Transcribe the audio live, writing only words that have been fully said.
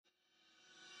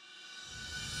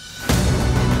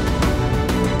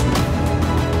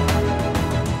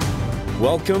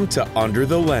Welcome to Under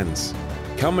the Lens.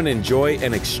 Come and enjoy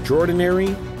an extraordinary,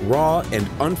 raw, and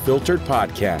unfiltered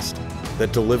podcast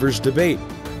that delivers debate,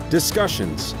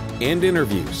 discussions, and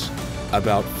interviews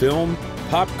about film,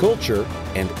 pop culture,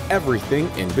 and everything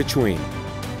in between.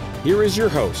 Here is your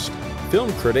host,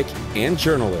 film critic and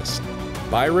journalist,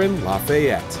 Byron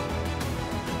Lafayette.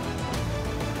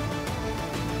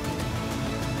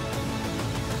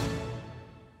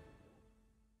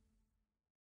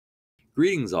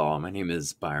 Greetings all, my name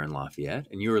is Byron Lafayette,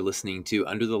 and you are listening to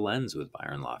Under the Lens with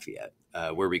Byron Lafayette,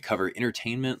 where we cover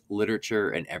entertainment,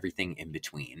 literature, and everything in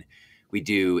between. We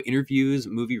do interviews,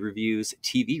 movie reviews,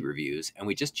 TV reviews, and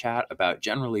we just chat about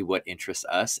generally what interests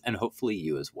us and hopefully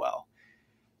you as well.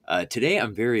 Today,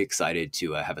 I'm very excited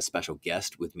to have a special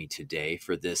guest with me today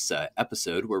for this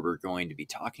episode where we're going to be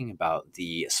talking about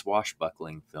the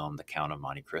swashbuckling film, The Count of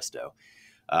Monte Cristo.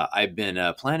 I've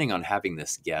been planning on having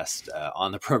this guest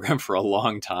on the program for a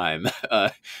long time.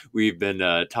 We've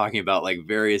been talking about like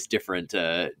various different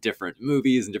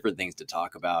movies and different things to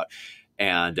talk about.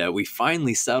 And we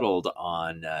finally settled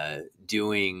on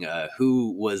doing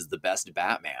who was the best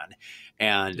Batman.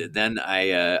 And then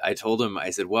I told him, I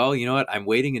said, well, you know what? I'm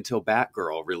waiting until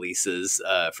Batgirl releases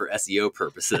for SEO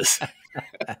purposes.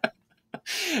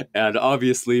 And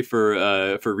obviously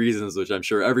for reasons which I'm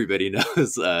sure everybody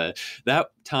knows, that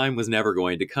time was never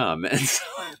going to come. And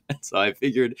so I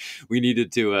figured we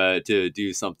needed to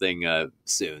do something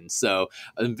soon. So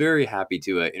I'm very happy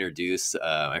to introduce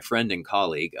my friend and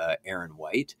colleague, Aaron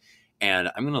White.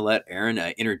 And I'm going to let Aaron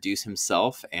introduce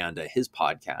himself and his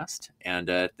podcast.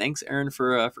 And thanks, Aaron,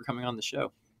 for coming on the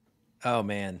show. Oh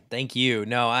man, thank you.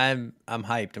 No, I'm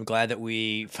hyped. I'm glad that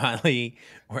we finally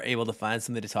were able to find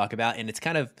something to talk about, and it's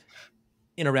kind of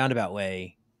in a roundabout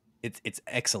way. It's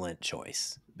excellent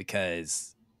choice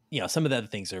because some of the other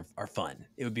things are fun.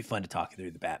 It would be fun to talk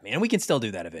through the Batman, and we can still do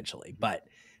that eventually. But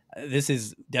this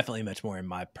is definitely much more in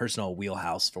my personal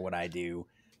wheelhouse for what I do.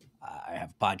 I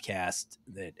have a podcast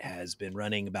that has been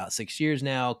running about 6 years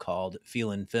now called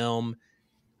Feelin Film.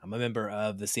 I'm a member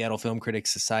of the Seattle Film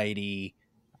Critics Society.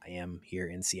 I am here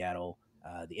in Seattle,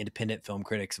 the Independent Film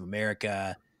Critics of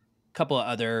America, a couple of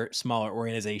other smaller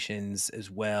organizations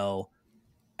as well.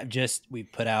 We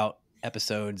put out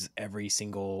episodes every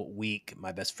single week.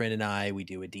 My best friend and I, we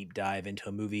do a deep dive into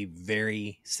a movie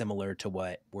very similar to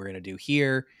what we're going to do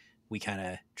here. We kind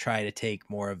of try to take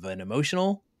more of an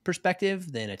emotional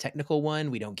perspective than a technical one.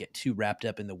 We don't get too wrapped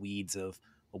up in the weeds of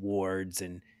awards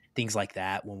and things like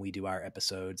that when we do our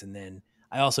episodes. And then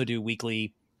I also do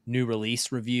weekly new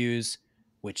release reviews,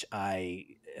 which I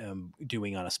am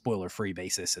doing on a spoiler-free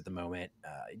basis at the moment,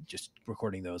 just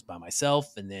recording those by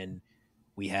myself. And then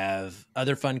we have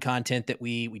other fun content that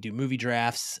we do movie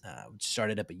drafts. We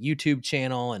started up a YouTube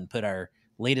channel and put our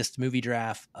latest movie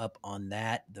draft up on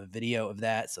that, the video of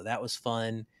that. So that was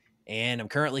fun. And I'm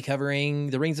currently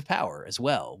covering The Rings of Power as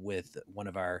well with one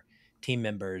of our team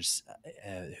members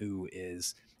who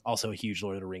is also a huge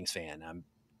Lord of the Rings fan.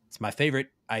 It's my favorite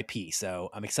IP, so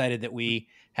I'm excited that we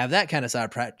have that kind of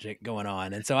side project going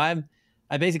on. And so I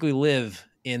basically live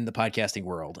in the podcasting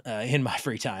world in my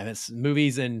free time. It's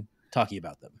movies and talking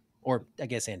about them, or I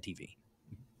guess and TV.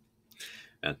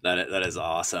 That is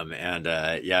awesome, and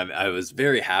I was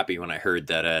very happy when I heard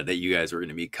that you guys were going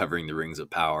to be covering The Rings of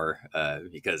Power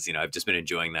because I've just been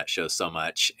enjoying that show so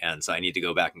much, and so I need to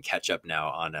go back and catch up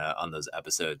now on those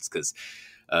episodes because.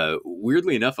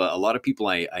 Weirdly enough, a lot of people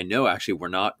I know actually were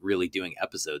not really doing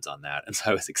episodes on that. And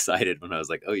so I was excited when I was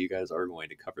like, oh, you guys are going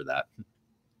to cover that.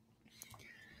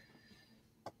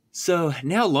 So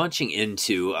now launching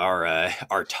into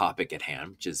our topic at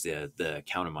hand, which is the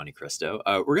Count of Monte Cristo,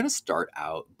 we're going to start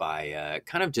out by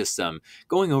kind of just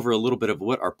going over a little bit of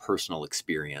what our personal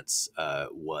experience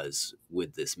was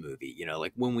with this movie.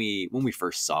 Like when we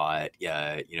first saw it,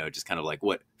 just kind of like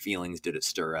what feelings did it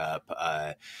stir up,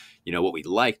 what we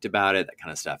liked about it, that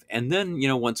kind of stuff. And then,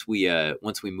 once we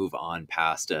move on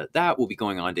past that, we'll be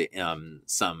going on to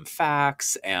some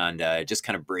facts and just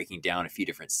kind of breaking down a few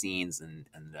different scenes and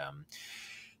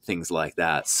things like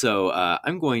that. So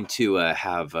I'm going to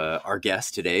have our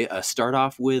guest today start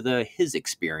off with his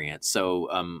experience.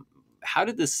 So how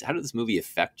did this movie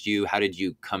affect you? How did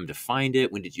you come to find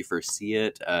it? When did you first see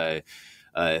it?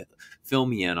 Fill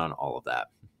me in on all of that.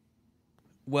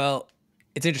 Well,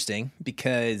 it's interesting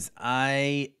because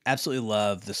I absolutely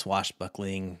love the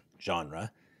swashbuckling genre.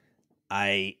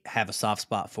 I have a soft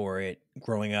spot for it.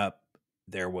 Growing up,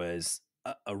 there was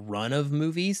a run of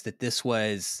movies that this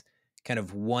was kind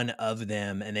of one of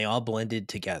them, and they all blended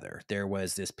together. There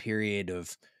was this period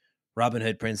of Robin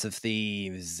Hood, Prince of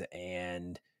Thieves,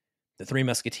 and The Three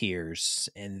Musketeers,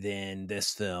 and then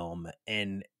this film.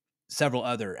 And several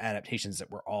other adaptations that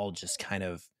were all just kind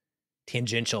of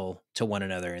tangential to one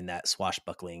another in that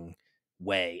swashbuckling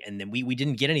way. And then we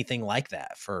didn't get anything like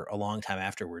that for a long time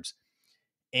afterwards.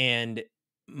 And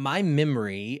my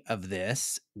memory of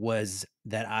this was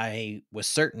that I was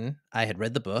certain I had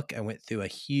read the book. I went through a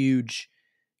huge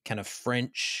kind of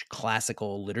French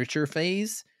classical literature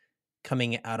phase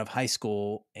coming out of high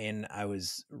school, and I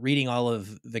was reading all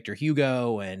of Victor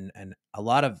Hugo and a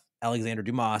lot of Alexander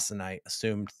Dumas, and I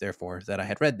assumed therefore that I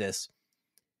had read this.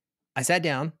 I sat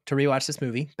down to rewatch this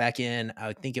movie back in,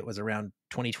 I think it was around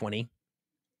 2020,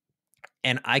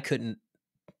 and I couldn't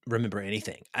remember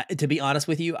anything. To be honest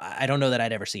with you, I don't know that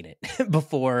I'd ever seen it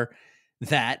before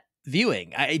that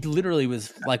viewing. I literally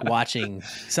was like watching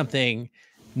something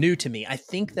new to me. I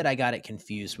think that I got it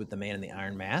confused with The Man in the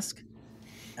Iron Mask,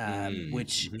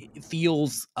 which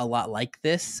feels a lot like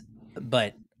this,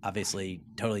 but obviously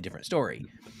totally different story.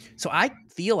 So I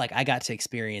feel like I got to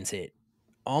experience it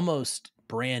almost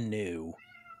brand new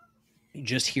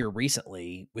just here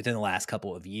recently within the last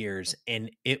couple of years,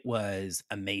 and it was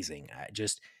amazing.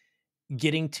 Just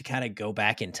getting to kind of go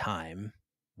back in time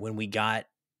when we got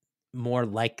more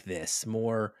like this,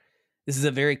 this is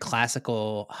a very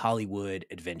classical Hollywood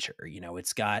adventure.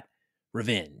 It's got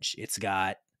revenge, it's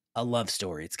got a love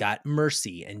story, it's got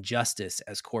mercy and justice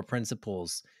as core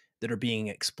principles that are being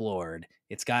explored.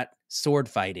 It's got sword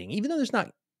fighting, even though there's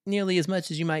not nearly as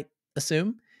much as you might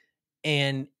assume.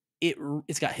 And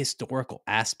it's got historical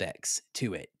aspects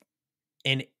to it.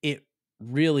 And it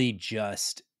really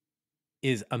just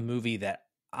is a movie that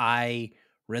I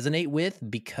resonate with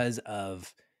because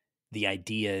of the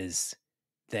ideas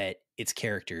that its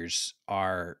characters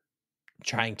are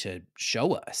trying to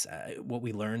show us, what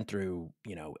we learn through,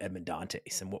 Edmond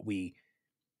Dantes, and what we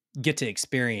get to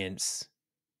experience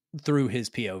through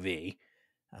his POV,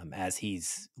 as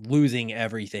he's losing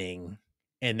everything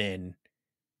and then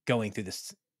going through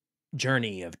this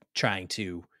journey of trying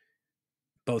to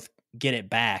both get it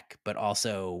back, but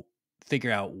also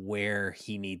figure out where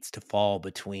he needs to fall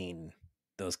between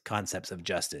those concepts of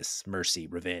justice, mercy,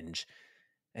 revenge.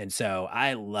 And so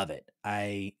I love it.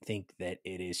 I think that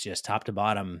it is just top to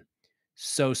bottom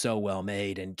so well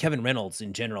made. And Kevin Reynolds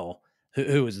in general,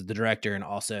 who is the director and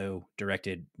also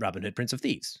directed Robin Hood, Prince of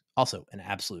Thieves, also an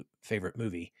absolute favorite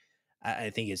movie.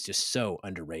 I think it's just so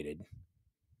underrated.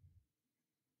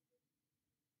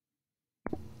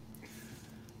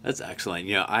 That's excellent.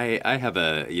 I have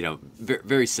a, very,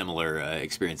 very similar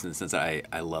experience in the sense that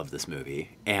I love this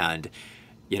movie. And,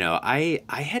 I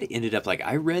had ended up,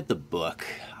 I read the book,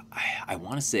 I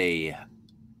want to say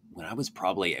when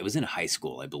it was in high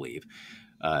school, I believe.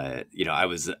 I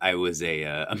was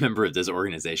a member of this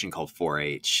organization called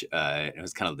 4-H. It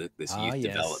was kind of this youth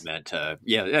development.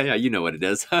 Yeah, you know what it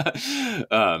is.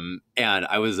 And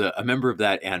I was a member of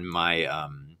that, and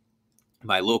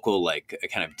my local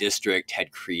kind of district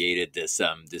had created this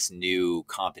new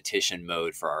competition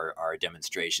mode for our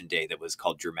demonstration day that was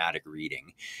called dramatic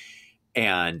reading.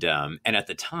 And at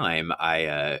the time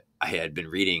I had been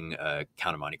reading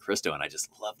Count of Monte Cristo, and I just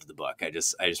loved the book. I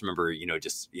just remember, I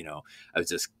just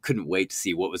couldn't wait to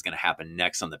see what was going to happen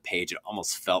next on the page. It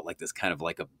almost felt like this kind of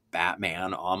like a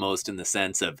Batman, almost, in the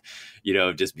sense of,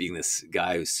 just being this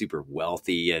guy who's super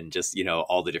wealthy, and just,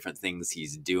 all the different things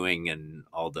he's doing, and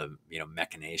all the,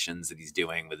 machinations that he's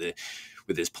doing with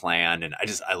his plan. And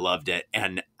I loved it.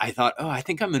 And I thought, oh, I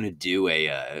think I'm going to do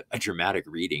a dramatic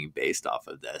reading based off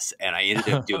of this. And I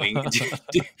ended up doing,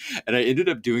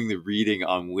 the reading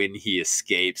on when he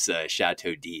escapes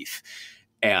Chateau d'If.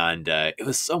 And it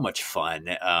was so much fun.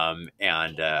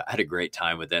 And I had a great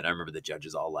time with it. I remember the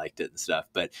judges all liked it and stuff.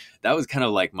 But that was kind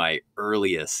of like my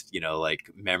earliest,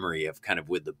 memory of kind of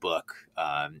with the book,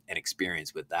 and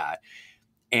experience with that.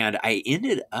 And I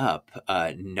ended up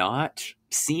not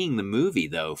seeing the movie,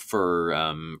 though,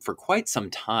 for quite some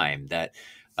time. That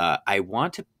I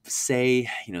want to say,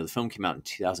 the film came out in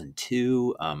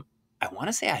 2002. I want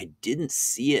to say I didn't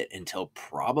see it until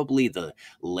probably the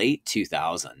late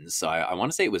 2000s. So I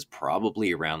want to say it was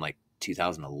probably around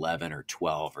 2011 or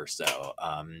 12 or so.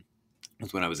 It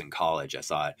was when I was in college. I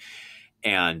saw it.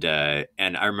 And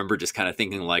I remember just kind of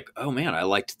thinking oh man, I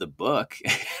liked the book.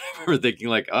 I remember thinking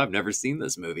oh, I've never seen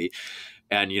this movie.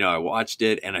 And, I watched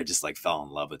it, and I just fell in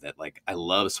love with it. I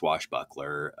love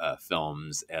swashbuckler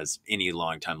films, as any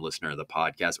longtime listener of the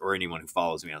podcast or anyone who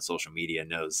follows me on social media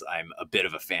knows. I'm a bit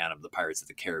of a fan of the Pirates of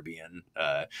the Caribbean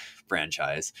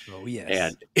franchise. Oh,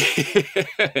 yes.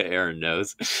 And Aaron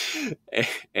knows.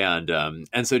 And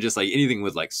so just anything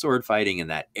with sword fighting in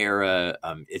that era,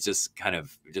 it just kind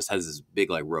of just has this big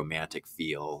romantic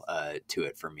feel to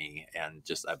it for me. And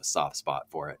just I have a soft spot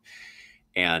for it.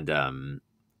 And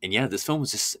yeah, this film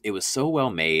was just, it was so well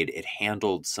made. It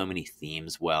handled so many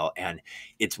themes well. And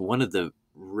it's one of the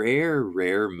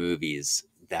rare movies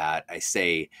that I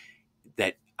say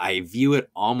that I view it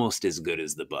almost as good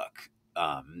as the book,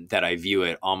 that I view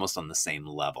it almost on the same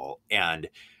level. And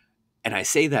I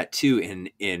say that too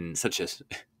in such a,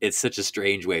 it's such a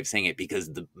strange way of saying it,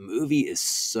 because the movie is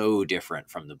so different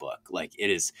from the book. Like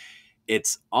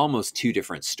it's almost two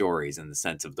different stories in the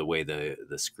sense of the way the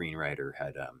screenwriter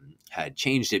had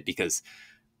changed it, because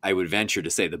I would venture to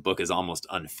say the book is almost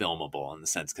unfilmable in the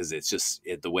sense, because it's just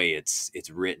the way it's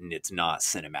written, it's not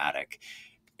cinematic.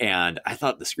 And I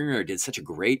thought the screenwriter did such a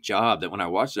great job that when I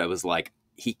watched it, I was like,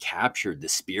 he captured the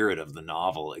spirit of the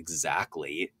novel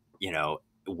exactly,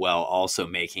 while also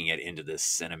making it into this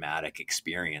cinematic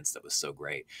experience that was so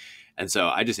great. And so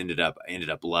I just ended up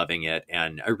loving it,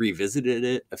 and I revisited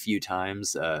it a few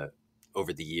times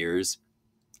over the years.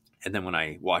 And then when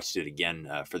I watched it again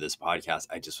for this podcast,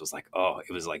 I just was like, oh,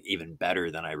 it was like even better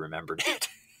than I remembered it.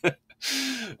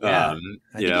 Yeah,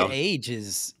 I think it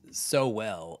ages so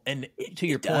well. And to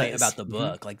your point about the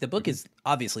book, like the book is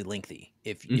obviously lengthy.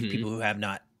 If people who have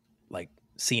not like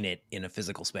seen it in a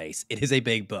physical space, it is a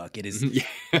big book. It is,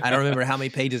 I don't remember how many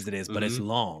pages it is, but it's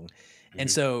long. And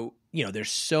so,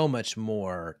 there's so much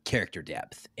more character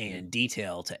depth and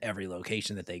detail to every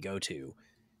location that they go to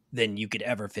than you could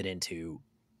ever fit into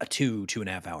a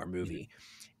 2.5 hour movie.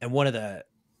 And one of the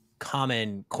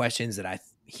common questions that I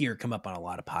hear come up on a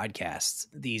lot of podcasts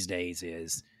these days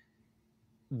is,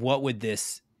 what would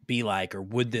this be like, or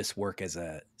would this work as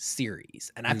a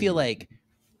series? And I feel like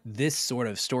this sort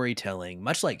of storytelling,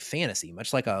 much like fantasy,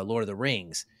 much like a Lord of the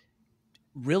Rings,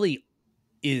 really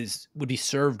would be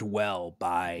served well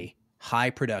by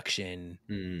high production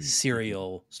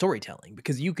serial storytelling,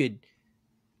 because you could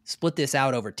split this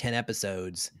out over 10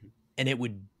 episodes and it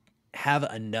would have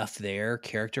enough there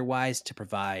character wise to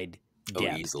provide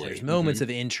depth. There's moments of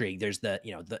intrigue. There's the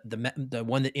the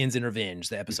one that ends in revenge,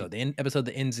 the episode, the episode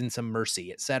that ends in some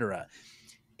mercy, etc.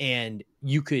 And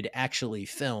you could actually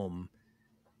film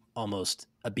almost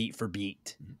a beat for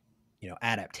beat,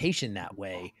 adaptation that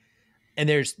way. And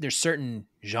there's certain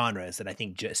genres that I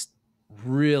think just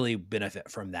really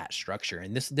benefit from that structure,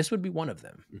 and this would be one of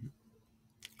them.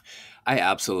 I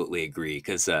absolutely agree,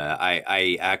 because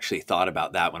I actually thought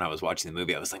about that when I was watching the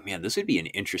movie. I was like, man, this would be an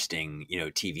interesting,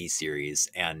 TV series.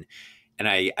 And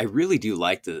I really do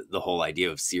like the whole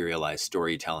idea of serialized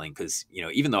storytelling, because,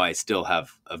 even though I still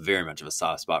have a very much of a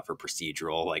soft spot for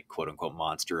procedural, like quote unquote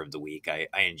monster of the week, I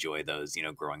enjoy those,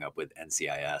 growing up with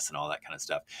NCIS and all that kind of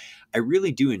stuff. I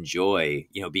really do enjoy,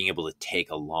 being able to take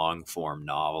a long form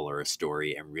novel or a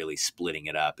story and really splitting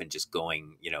it up and just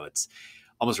going, it's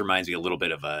almost reminds me a little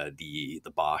bit of the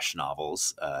Bosch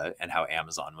novels and how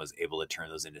Amazon was able to turn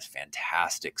those into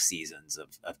fantastic seasons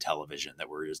of television that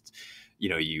were just,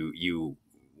 you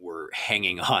were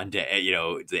hanging on to,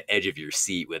 the edge of your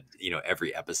seat with,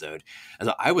 every episode. And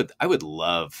so I would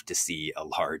love to see a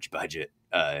large budget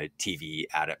TV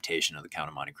adaptation of the Count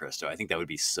of Monte Cristo. I think that would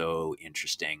be so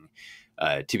interesting.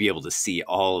 To be able to see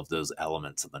all of those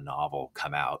elements of the novel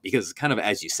come out, because kind of,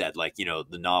 as you said, like,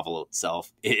 the novel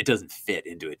itself, it doesn't fit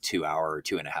into a 2 hour or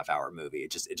 2.5 hour movie.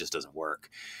 It just doesn't work.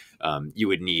 You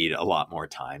would need a lot more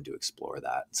time to explore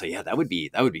that. So yeah, that would be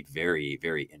very,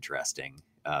 very interesting.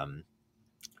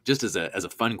 Just as a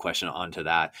fun question onto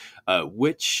that,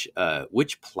 which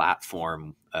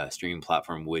platform, streaming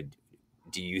platform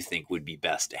do you think would be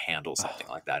best to handle something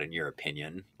like that, in your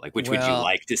opinion? Like, which would you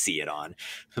like to see it on?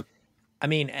 I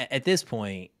mean, at this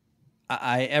point,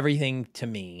 everything to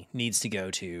me needs to go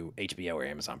to HBO or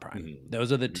Amazon Prime.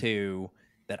 Those are the two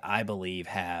that I believe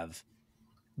have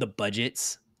the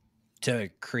budgets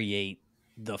to create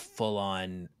the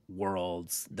full-on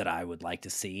worlds that I would like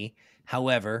to see.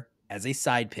 However, as a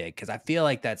side pick, because I feel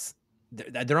like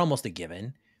they're almost a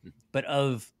given, but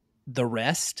of the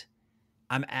rest,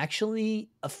 I'm actually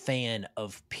a fan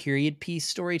of period piece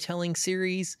storytelling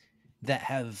series that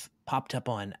have popped up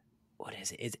on, what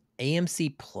is it? Is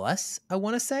AMC Plus, I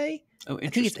want to say? Oh, I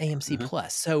think it's AMC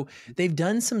Plus. So they've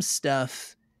done some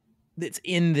stuff that's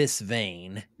in this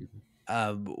vein.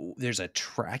 There's I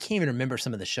can't even remember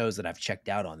some of the shows that I've checked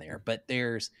out on there, but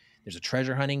there's a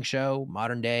treasure hunting show,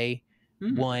 modern day,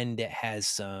 one that has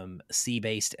some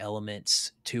sea-based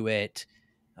elements to it.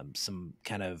 Some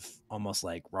kind of almost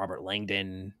like Robert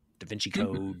Langdon, Da Vinci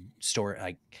Code story,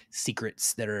 like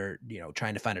secrets that are,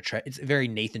 trying to find it's very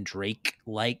Nathan Drake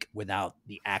like without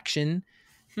the action.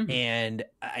 And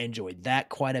I enjoyed that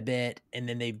quite a bit. And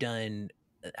then they've done,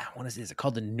 I want to say, is it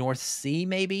called the North Sea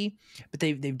maybe? But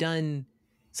they've done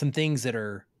some things that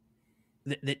are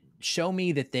that show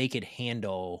me that they could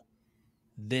handle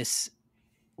this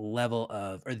level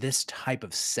of, or this type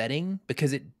of setting,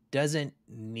 because it doesn't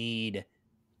need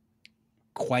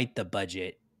quite the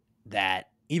budget that,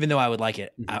 even though I would like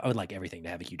it, I would like everything to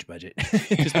have a huge budget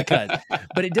just because,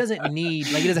 but it doesn't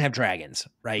need, like, it doesn't have dragons,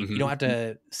 right? You don't have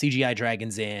to CGI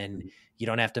dragons in, you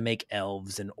don't have to make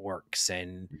elves and orcs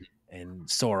and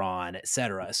Sauron,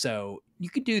 etc. So you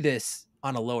could do this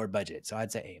on a lower budget. So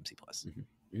I'd say AMC Plus.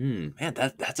 Man,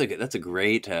 that's a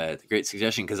great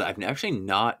suggestion, because I've actually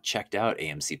not checked out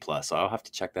AMC Plus, so I'll have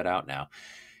to check that out now.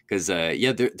 Because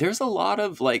there's a lot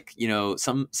of, like, you know,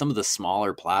 some of the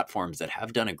smaller platforms that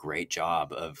have done a great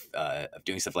job of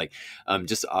doing stuff, like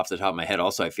just off the top of my head.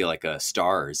 Also, I feel like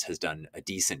Stars has done a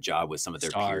decent job with some of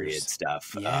their period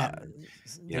stuff. Yeah,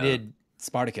 they did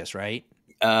Spartacus, right?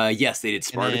 Yes, they did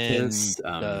Spartacus.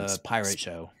 The pirate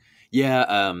show.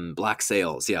 Yeah, Black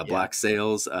Sails. Yeah, Black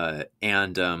Sails.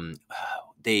 And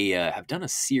they have done a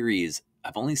series.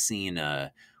 I've only seen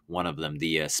one of them,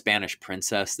 the Spanish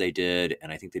Princess they did, and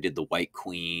I think they did the White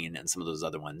Queen and some of those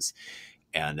other ones.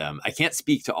 And I can't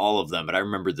speak to all of them, but I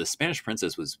remember the Spanish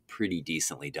Princess was pretty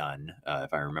decently done,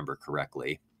 if I remember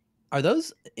correctly. Are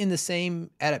those in the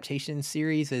same adaptation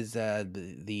series as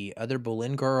the other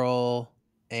Boleyn Girl?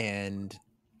 And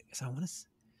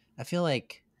I feel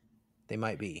like they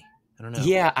might be. I don't know.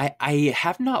 Yeah, I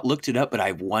have not looked it up, but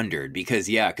I've wondered, because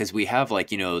we have,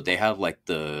 like, you know, they have like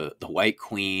the White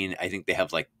Queen. I think they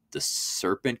have like the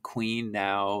Serpent Queen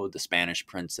now, the Spanish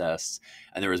Princess,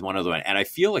 and there was one other one, and I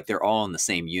feel like they're all in the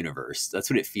same universe. That's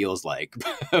what it feels like,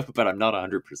 but I'm not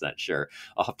 100% sure.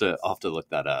 I'll have to look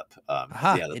that up.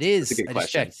 It is. That's a good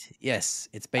question. Just checked. Yes,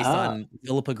 it's based on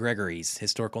Philippa Gregory's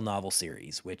historical novel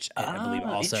series, which I believe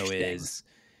also is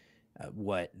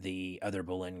what the other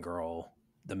Boleyn Girl,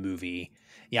 the movie.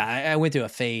 Yeah, I went through a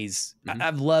phase.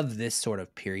 I've loved this sort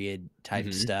of period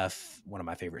type stuff. One of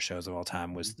my favorite shows of all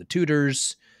time was The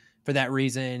Tudors, for that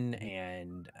reason,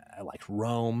 and I liked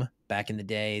Rome back in the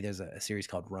day. There's a series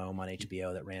called Rome on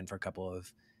HBO that ran for a couple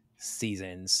of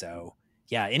seasons. So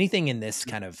yeah, anything in this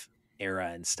kind of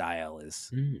era and style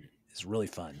is really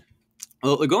fun.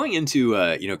 Well, going into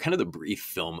kind of the brief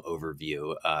film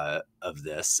overview of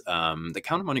this, The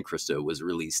Count of Monte Cristo was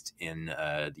released in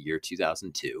the year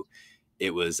 2002.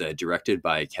 It was directed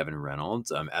by Kevin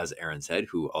Reynolds, as Aaron said,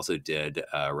 who also did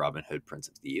Robin Hood, Prince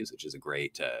of Thieves, which is a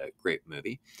great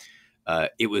movie.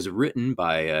 It was written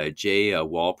by Jay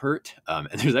Walpert,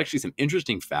 and there's actually some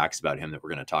interesting facts about him that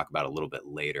we're going to talk about a little bit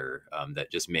later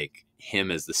that just make him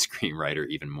as the screenwriter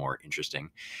even more interesting.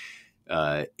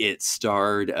 It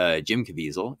starred Jim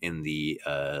Caviezel in the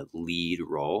lead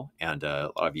role, and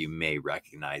a lot of you may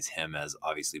recognize him as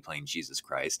obviously playing Jesus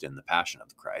Christ in The Passion of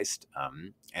the Christ.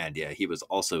 And he was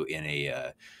also in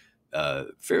a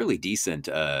fairly decent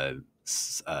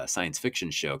science fiction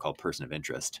show called Person of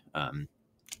Interest.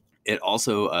 It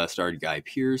also starred Guy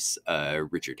Pearce,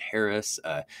 Richard Harris,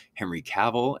 Henry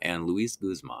Cavill, and Luis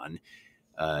Guzman.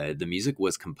 The music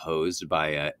was composed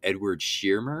by Edward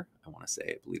Shearmer,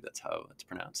 I believe that's how it's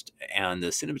pronounced. And the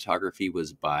cinematography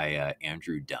was by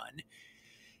Andrew Dunn.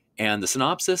 And the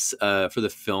synopsis for the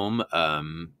film,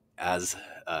 as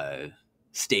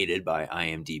stated by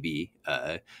IMDb,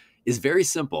 is very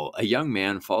simple. A young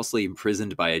man falsely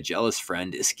imprisoned by a jealous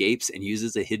friend escapes and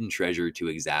uses a hidden treasure to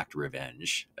exact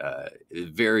revenge.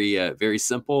 Very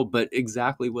simple, but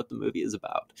exactly what the movie is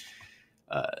about.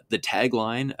 The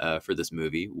tagline for this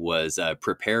movie was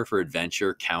 "Prepare for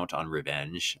adventure, count on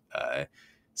revenge."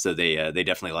 So they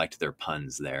definitely liked their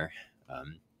puns there.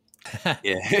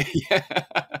 Yeah.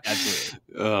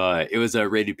 Absolutely. It was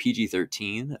rated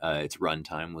PG-13. Its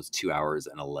runtime was 2 hours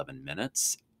and 11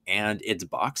 minutes. And its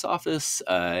box office,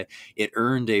 it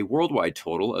earned a worldwide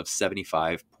total of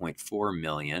 $75.4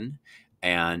 million.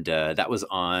 And that was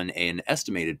on an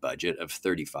estimated budget of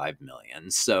 $35 million.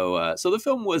 So the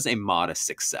film was a modest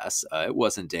success. It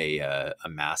wasn't a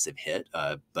massive hit,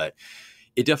 but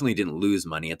it definitely didn't lose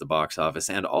money at the box office.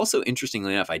 And also,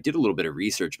 interestingly enough, I did a little bit of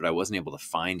research, but I wasn't able to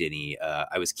find any.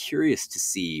 I was curious to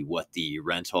see what the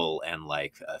rental and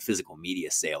physical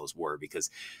media sales were, because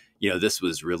this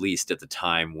was released at the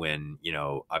time when,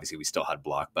 obviously we still had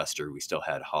Blockbuster, we still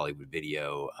had Hollywood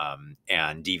Video,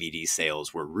 and DVD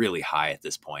sales were really high at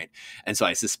this point. And so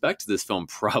I suspect this film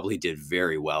probably did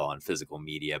very well on physical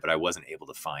media, but I wasn't able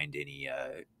to find any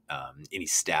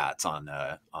stats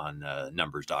on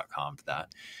numbers.com for that.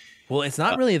 Well, it's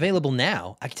not really available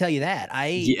now. I can tell you that.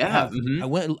 I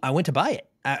went to buy it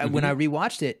when I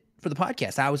rewatched it for the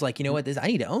podcast, I was like, you know what, I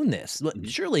need to own this.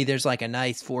 Surely there's like a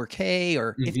nice 4K,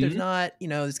 or if there's not,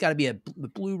 it's got to be a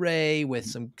Blu-ray with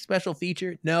some special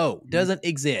feature. No, doesn't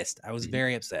exist. I was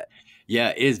very upset. Yeah,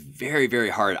 it is very, very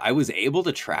hard. I was able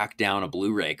to track down a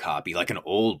Blu-ray copy, like an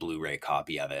old Blu-ray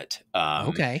copy of it.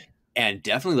 Okay. And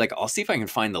definitely, like, I'll see if I can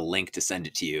find the link to send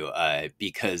it to you,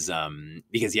 because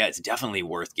yeah, it's definitely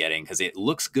worth getting because it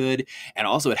looks good, and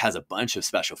also it has a bunch of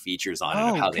special features on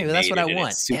it of how they made that's what it, I and want.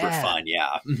 it's super fun.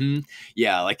 Yeah,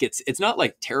 yeah, like it's not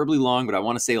like terribly long, but I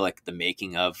want to say like the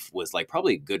making of was like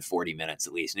probably a good 40 minutes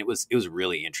at least, and it was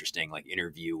really interesting, like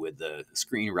interview with the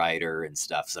screenwriter and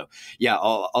stuff. So yeah,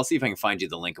 I'll see if I can find you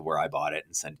the link of where I bought it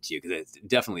and send it to you because it's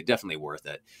definitely worth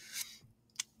it.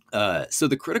 So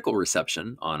the critical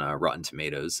reception on Rotten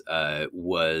Tomatoes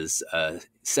was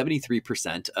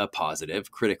 73% positive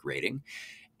critic rating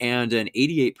and an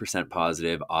 88%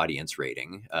 positive audience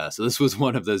rating. So this was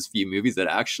one of those few movies that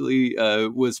actually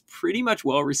was pretty much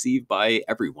well received by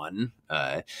everyone.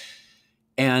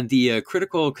 And the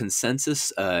critical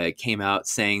consensus came out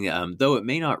saying, though it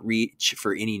may not reach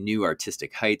for any new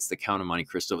artistic heights, The Count of Monte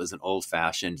Cristo is an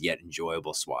old-fashioned yet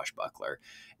enjoyable swashbuckler.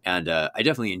 And I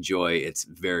definitely enjoy. It's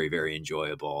very, very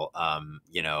enjoyable.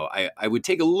 I would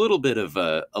take a little bit of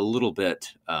a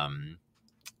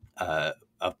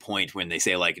point when they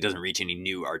say like it doesn't reach any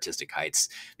new artistic heights,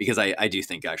 because I do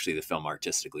think actually the film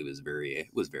artistically was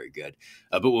very good.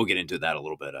 But we'll get into that a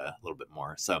little bit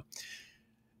more. So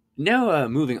now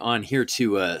moving on here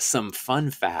to some fun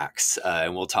facts,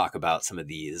 and we'll talk about some of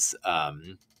these.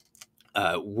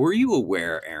 Were you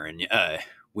aware, Aaron,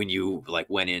 when you like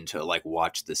went in to like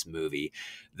watch this movie,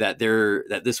 that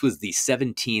this was the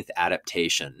 17th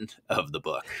adaptation of the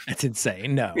book? That's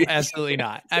insane. No, absolutely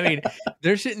not. I mean,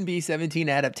 there shouldn't be 17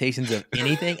 adaptations of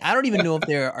anything. I don't even know if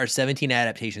there are 17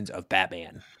 adaptations of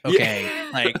Batman. Okay.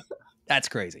 Yeah. Like, that's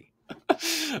crazy.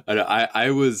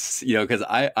 I was, because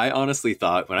I honestly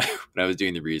thought when I was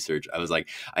doing the research, I was like,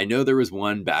 I know there was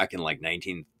one back in like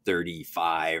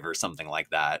 1935 or something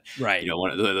like that. Right.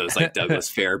 One of those like Douglas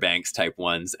Fairbanks type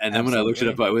ones. And then when I looked it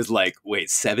up, I was like, wait,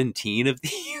 17 of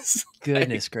these?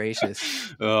 Goodness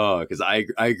gracious. Oh, because I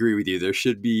agree with you. There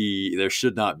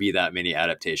should not be that many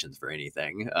adaptations for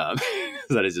anything.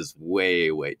 That is just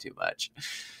way, way too much.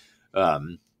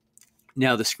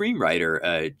 Now, the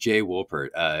screenwriter, Jay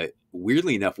Wolpert,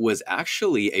 weirdly enough, was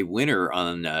actually a winner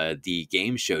on the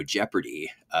game show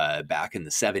Jeopardy back in the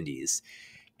 70s.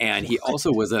 And he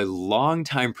also was a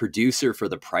longtime producer for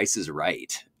The Price is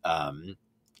Right.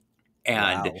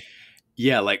 And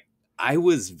yeah, like I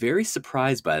was very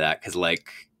surprised by that because like,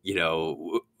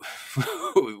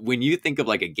 when you think of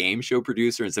like a game show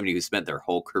producer and somebody who spent their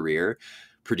whole career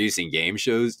producing game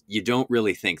shows, you don't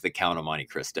really think The Count of Monte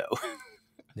Cristo.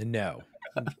 No,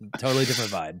 totally different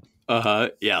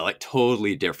vibe. Yeah, like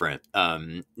totally different.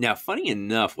 Now, funny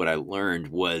enough, what I learned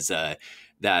was that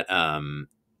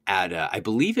I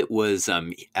believe it was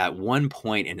at one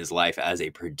point in his life as a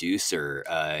producer,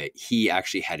 he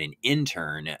actually had an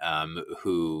intern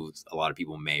who a lot of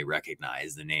people may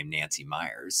recognize the name Nancy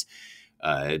Meyers.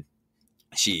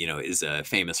 She, is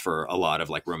famous for a lot of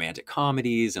like romantic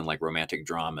comedies and like romantic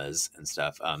dramas and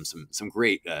stuff. Some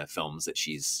great films that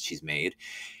she's made.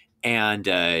 And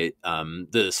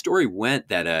the story went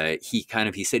that he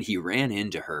said he ran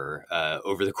into her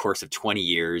over the course of 20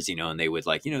 years, and they would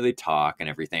like, they'd talk and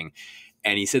everything.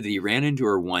 And he said that he ran into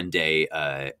her one day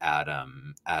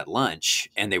at lunch,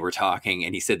 and they were talking,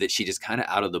 and he said that she just kind of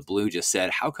out of the blue just said,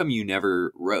 "How come you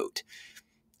never wrote?"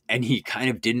 And he kind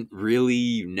of didn't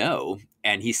really know.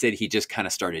 And he said he just kind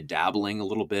of started dabbling a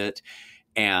little bit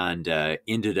and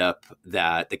ended up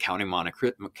that The Count of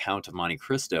Monte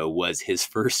Cristo was his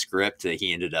first script that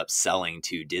he ended up selling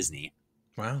to Disney.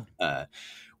 Wow.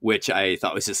 Which I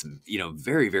thought was just,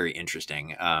 very, very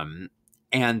interesting.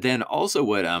 And then also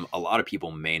what a lot of people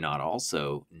may not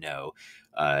also know,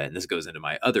 and this goes into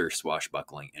my other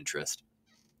swashbuckling interest,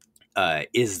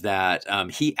 is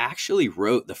that he actually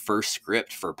wrote the first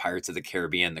script for Pirates of the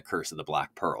Caribbean, The Curse of the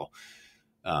Black Pearl.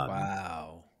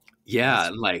 Wow. Yeah.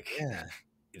 And like,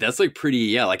 that's like pretty,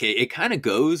 yeah. Like it kind of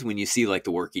goes when you see like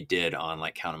the work he did on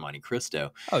like Count of Monte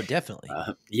Cristo. Oh, definitely.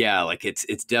 Yeah. Like it's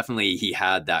definitely, he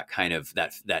had that kind of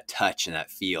that touch and that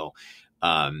feel.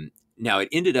 Now it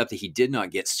ended up that he did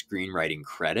not get screenwriting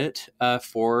credit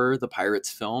for the Pirates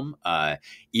film,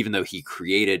 even though he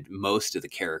created most of the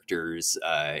characters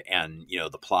and,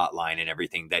 the plot line and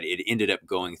everything, that it ended up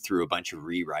going through a bunch of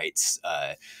rewrites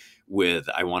with,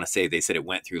 I want to say they said it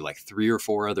went through like 3 or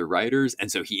 4 other writers. And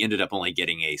so he ended up only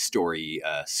getting a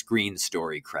screen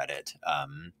story credit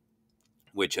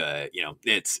which,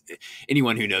 it's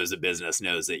anyone who knows the business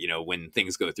knows that, when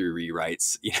things go through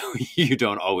rewrites, you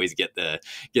don't always get the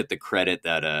credit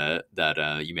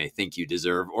that you may think you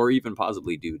deserve, or even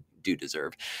possibly do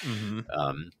deserve.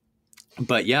 Mm-hmm.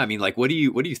 But yeah, I mean, like, what do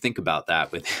you think about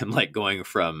that with him, like, going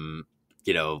from,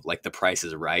 like The Price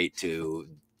is Right to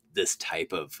this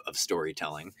type of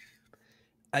storytelling?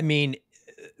 I mean,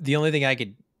 the only thing I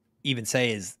could even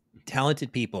say is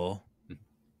talented people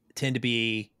tend to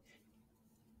be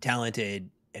talented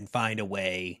and find a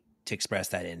way to express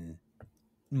that in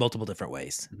multiple different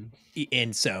ways.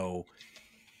 And so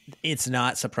it's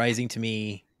not surprising to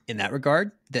me in that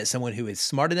regard that someone who is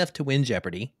smart enough to win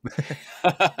Jeopardy,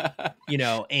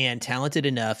 and talented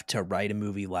enough to write a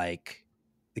movie like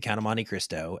The Count of Monte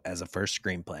Cristo as a first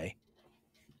screenplay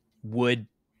would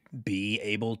be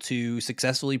able to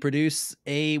successfully produce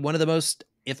one of the most,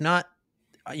 if not,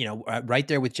 right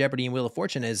there with Jeopardy and Wheel of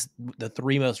Fortune as the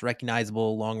three most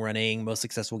recognizable, long running, most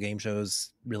successful game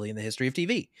shows really in the history of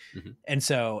TV. And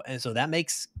so that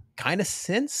makes kind of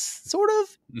sense, sort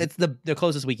of. It's the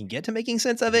closest we can get to making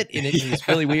sense of it. And it's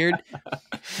really weird.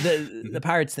 The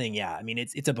Pirates thing. Yeah. I mean,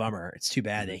 it's a bummer. It's too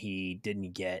bad that he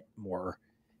didn't get more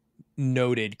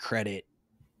noted credit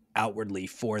outwardly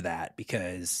for that,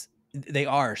 because they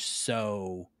are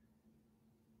so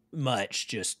much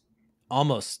just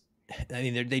almost, I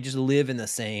mean, they just live in the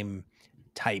same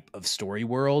type of story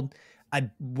world. I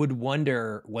would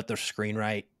wonder what the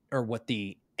screenwrite or what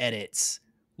the edits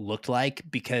looked like,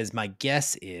 because my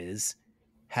guess is,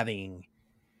 having,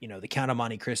 The Count of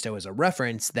Monte Cristo as a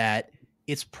reference, that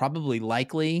it's probably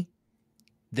likely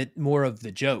that more of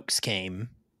the jokes came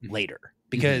later,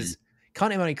 because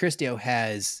Count of Monte Cristo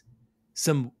has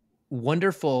some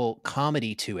wonderful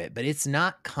comedy to it, but it's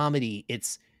not comedy.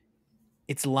 It's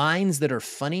lines that are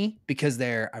funny because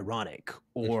they're ironic,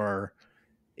 or,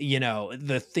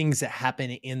 the things that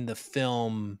happen in the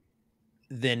film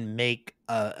then make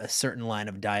a certain line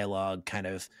of dialogue kind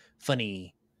of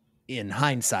funny in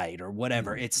hindsight or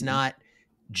whatever. It's not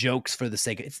jokes for the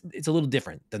sake of it's a little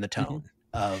different than the tone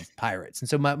of Pirates. And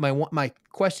so my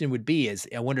question would be is,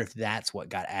 I wonder if that's what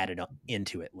got added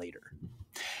into it later.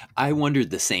 I wondered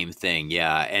the same thing.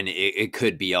 Yeah. And it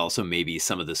could be also maybe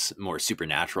some of the more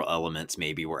supernatural elements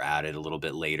maybe were added a little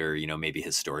bit later. Maybe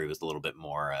his story was a little bit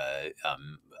more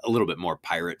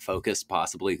pirate focused,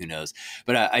 possibly. Who knows?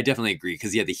 But I definitely agree,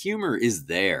 because the humor is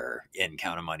there in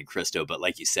Count of Monte Cristo, but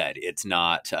like you said, it's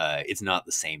not the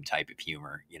same type of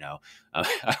humor.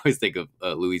 I always think of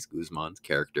Luis Guzman's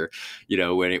character,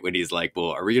 when he's like,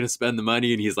 well, are we going to spend the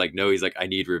money? And he's like, no, he's like, I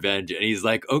need revenge. And he's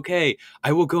like, okay,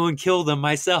 I will go and kill them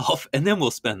myself, and then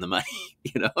we'll spend the money.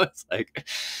 It's like,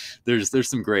 there's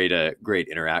some great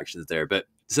interactions there. But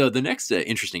so the next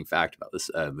interesting fact about this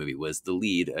movie was the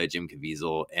lead, Jim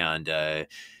Caviezel, and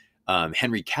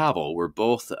Henry Cavill were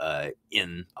both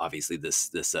in, obviously,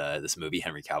 this movie.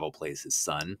 Henry Cavill plays his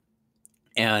son,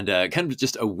 and kind of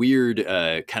just a weird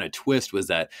kind of twist was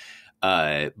that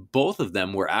both of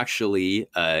them were actually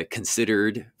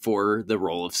considered for the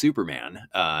role of Superman.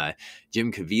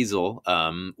 Jim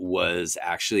Caviezel was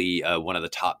actually one of the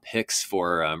top picks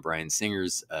for Bryan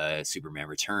Singer's Superman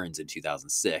Returns in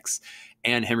 2006.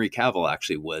 And Henry Cavill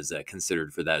actually was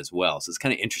considered for that as well. So it's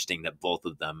kind of interesting that both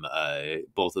of them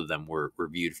were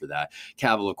viewed for that.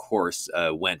 Cavill, of course,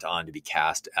 went on to be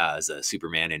cast as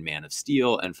Superman in Man of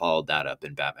Steel, and followed that up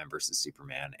in Batman vs.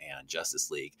 Superman and Justice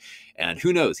League. And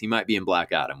who knows? He might be in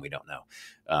Black Adam. We don't know.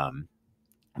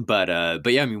 But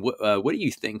yeah, I mean, what do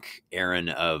you think, Aaron,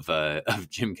 of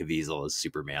Jim Caviezel as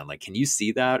Superman? Like, can you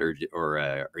see that, or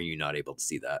are you not able to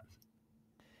see that?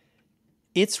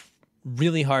 It's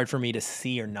really hard for me to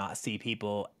see or not see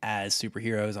people as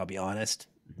superheroes, I'll be honest,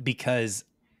 because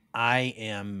I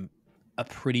am a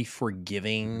pretty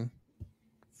forgiving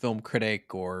film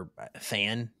critic or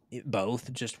fan,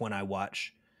 both. Just when I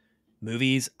watch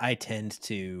movies, I tend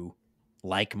to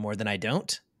like more than I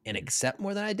don't and accept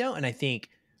more than I don't. And I think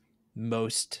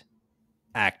most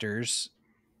actors,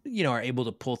 are able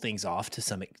to pull things off to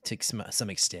some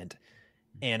extent.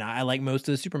 And I like most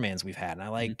of the Supermans we've had. And I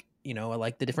like, I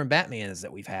like the different Batmans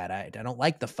that we've had. I don't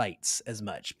like the fights as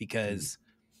much, because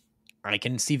I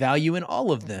can see value in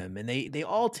all of them. And they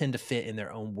all tend to fit in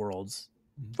their own worlds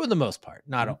for the most part.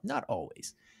 Not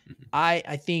always.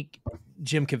 I think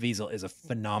Jim Caviezel is a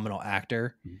phenomenal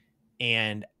actor.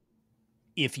 And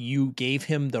if you gave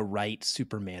him the right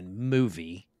Superman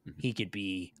movie, he could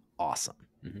be awesome.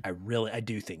 I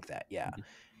do think that. Yeah.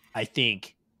 I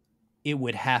think it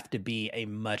would have to be a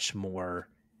much more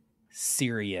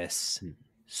serious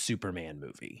Superman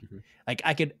movie. Like,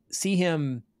 I could see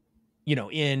him,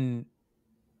 in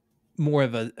more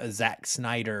of a Zack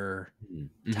Snyder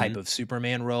Mm-hmm. type of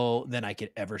Superman role than I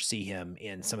could ever see him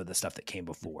in some of the stuff that came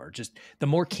before. Just the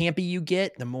more campy you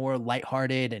get, the more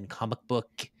lighthearted and comic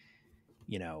book,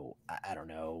 I don't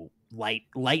know,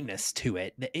 lightness to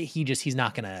it. He's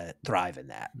not going to thrive in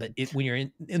that. But when you're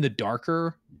in the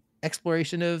darker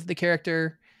exploration of the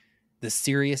character, the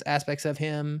serious aspects of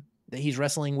him that he's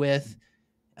wrestling with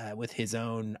his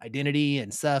own identity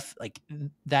and stuff, like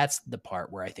that's the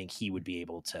part where I think he would be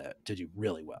able to do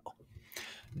really well.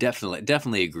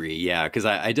 Definitely agree. Yeah, because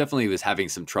I definitely was having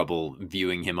some trouble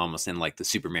viewing him almost in like the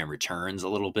Superman Returns a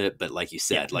little bit, but like you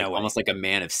said, almost like a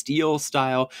Man of Steel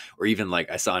style, or even like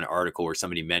I saw an article where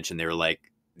somebody mentioned they were like,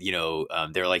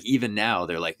 they're like, even now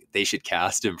they're like they should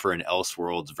cast him for an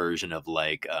Elseworlds version of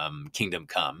like Kingdom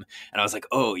Come, and I was like,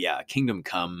 oh yeah, Kingdom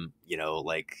Come,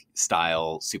 like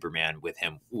style Superman with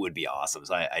him would be awesome.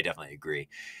 So I definitely agree.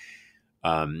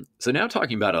 So now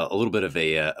talking about a little bit of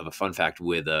a fun fact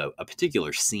with a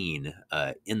particular scene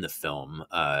in the film,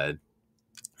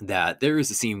 that there is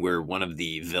a scene where one of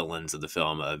the villains of the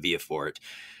film, Villefort,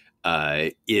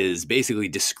 is basically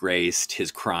disgraced.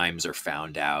 His crimes are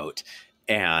found out,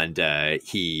 and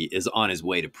he is on his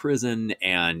way to prison.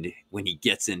 And when he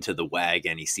gets into the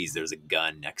wagon, he sees there's a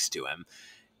gun next to him,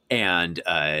 and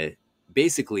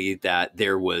basically that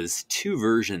there was two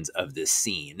versions of this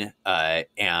scene.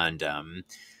 And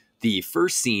the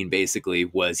first scene basically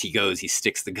was he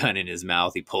sticks the gun in his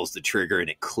mouth, he pulls the trigger and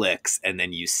it clicks. And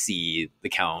then you see the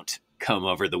Count come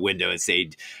over the window and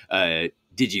say,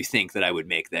 did you think that I would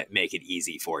make it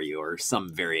easy for you, or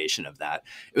some variation of that.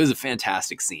 It was a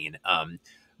fantastic scene.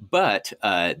 But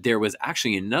there was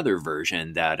actually another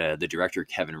version that the director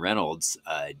Kevin Reynolds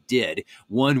did,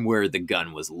 one where the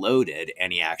gun was loaded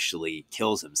and he actually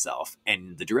kills himself.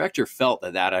 And the director felt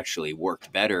that actually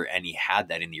worked better, and he had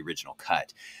that in the original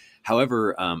cut.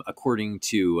 However, according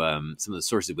to some of the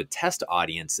sources with test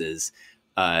audiences,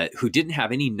 who didn't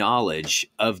have any knowledge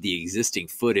of the existing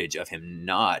footage of him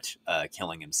not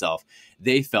killing himself,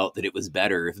 they felt that it was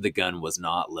better if the gun was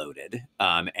not loaded,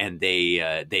 and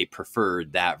they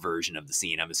preferred that version of the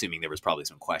scene. I'm assuming there was probably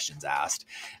some questions asked,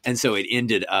 and so it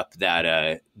ended up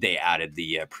that they added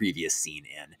the previous scene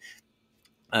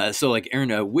in. So, like,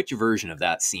 Aaron, which version of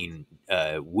that scene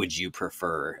would you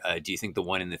prefer? Do you think the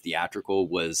one in the theatrical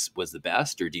was the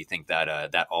best, or do you think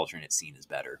that that alternate scene is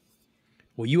better?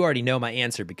 Well, you already know my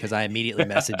answer because I immediately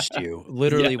messaged you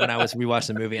literally when I was rewatching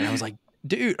the movie, and I was like,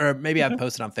 dude, or maybe I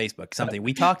posted on Facebook something.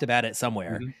 We talked about it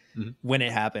somewhere when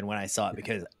it happened, when I saw it,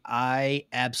 because I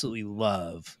absolutely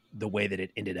love the way that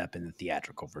it ended up in the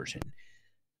theatrical version.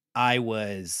 I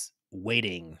was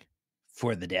waiting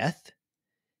for the death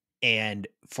and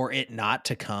for it not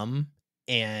to come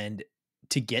and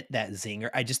to get that zinger.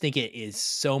 I just think it is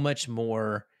so much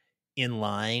more in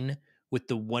line with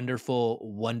the wonderful,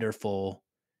 wonderful,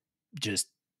 just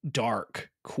dark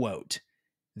quote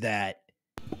that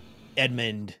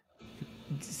Edmund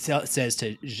says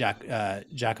to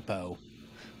Jacopo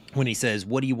when he says,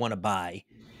 "What do you want to buy?"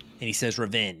 And he says,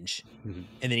 "Revenge." And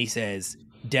then he says,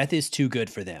 "Death is too good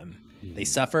for them. They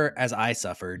suffer as I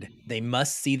suffered. They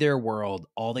must see their world,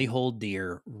 all they hold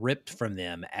dear, ripped from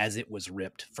them as it was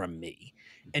ripped from me."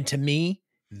 And to me,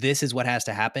 this is what has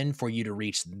to happen for you to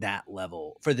reach that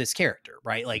level for this character,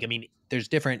 right? Like, I mean, there's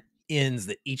different ends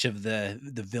that each of the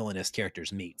villainous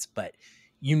characters meets, but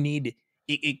you need,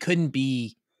 it couldn't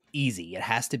be easy. It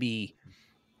has to be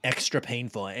extra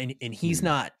painful. And he's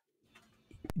not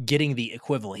getting the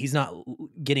equivalent. He's not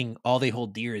getting all they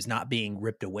hold dear is not being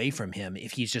ripped away from him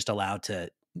if he's just allowed to,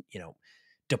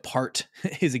 depart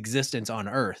his existence on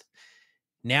Earth.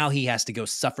 Now he has to go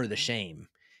suffer the shame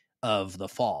of the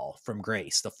fall from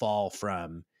grace, the fall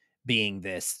from being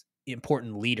this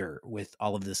important leader with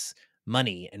all of this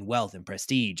money and wealth and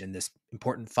prestige and this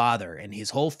important father, and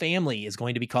his whole family is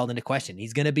going to be called into question.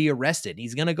 He's going to be arrested.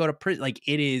 He's going to go to prison. Like,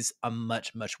 it is a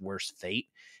much, much worse fate.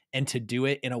 And to do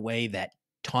it in a way that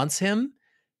taunts him,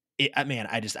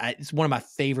 it's one of my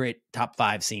favorite top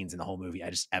 5 scenes in the whole movie. I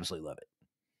just absolutely love it.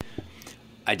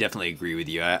 I definitely agree with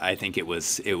you. I think it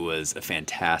was a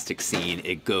fantastic scene.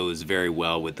 It goes very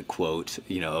well with the quote,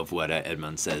 of what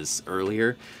Edmund says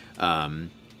earlier, and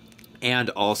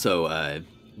also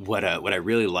what I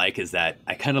really like is that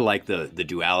I kind of like the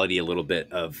duality a little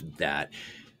bit of that,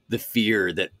 the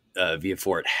fear that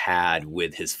Villefort had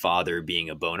with his father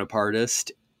being a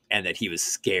Bonapartist, and that he was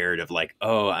scared of, like,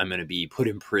 oh, I'm going to be put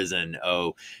in prison.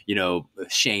 Oh,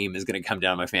 shame is going to come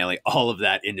down my family. All of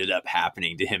that ended up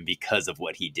happening to him because of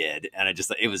what he did. And I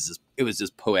just, it was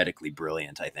just poetically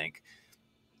brilliant, I think.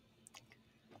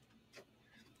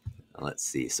 Let's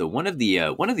see. So one of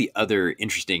the other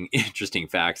interesting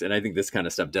facts, and I think this kind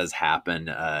of stuff does happen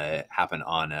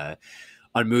on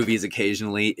movies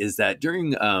occasionally, is that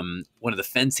during one of the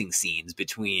fencing scenes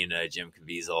between Jim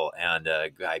Caviezel and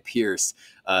Guy Pearce,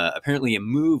 apparently a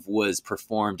move was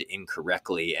performed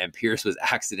incorrectly, and Pearce was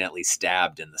accidentally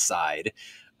stabbed in the side.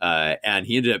 And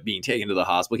he ended up being taken to the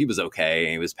hospital. He was okay,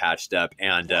 and he was patched up.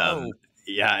 And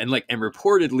yeah, and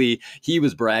reportedly he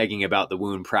was bragging about the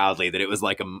wound proudly, that it was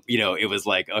like it was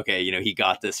like, okay, he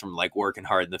got this from like working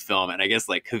hard in the film. And I guess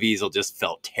like Caviezel just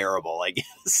felt terrible, I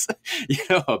guess,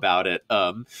 about it.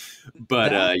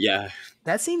 Yeah,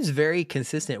 that seems very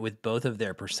consistent with both of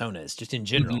their personas, just in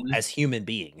general, as human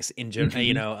beings. In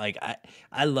general, like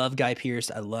I love Guy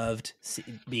Pearce. I loved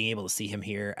being able to see him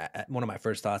here. One of my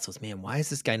first thoughts was, man, why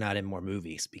is this guy not in more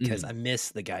movies? Because I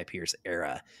miss the Guy Pearce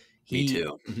era. Me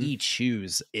too. He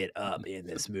chews it up in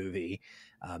this movie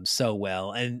so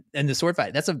well. And the sword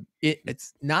fight,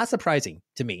 it's not surprising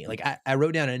to me. Like I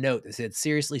wrote down a note that said,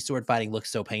 seriously, sword fighting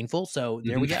looks so painful. So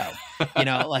there we go.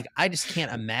 Like I just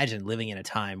can't imagine living in a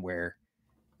time where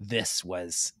this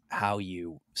was how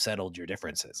you settled your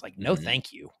differences. Like, no,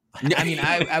 thank you.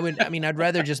 I'd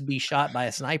rather just be shot by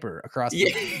a sniper across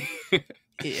the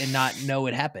and not know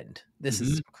it happened. This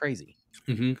is crazy.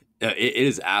 It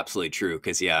is absolutely true,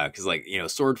 because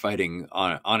sword fighting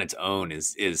on its own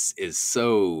is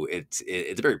so it's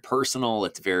very personal.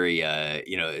 It's very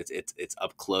it's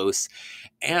up close,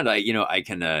 and I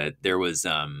can there was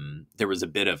a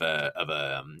bit of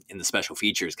a in the special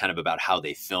features kind of about how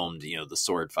they filmed the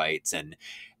sword fights and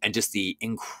just the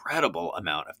incredible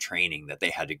amount of training that they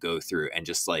had to go through, and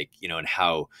just and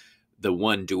how the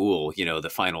one duel, the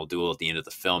final duel at the end of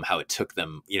the film, how it took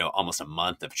them, almost a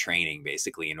month of training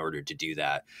basically in order to do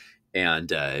that. And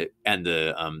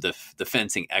the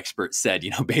fencing expert said,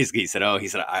 basically he said,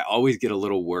 I always get a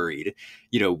little worried,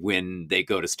 when they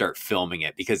go to start filming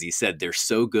it, because he said they're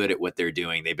so good at what they're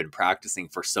doing. They've been practicing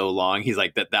for so long. He's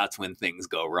like, that's when things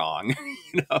go wrong,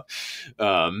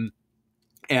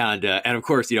 And of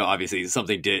course, obviously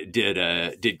something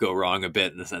did go wrong a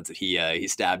bit, in the sense that he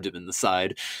stabbed him in the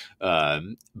side.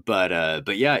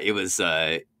 But yeah, it was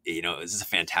it was just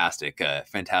a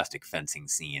fantastic fencing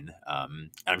scene. And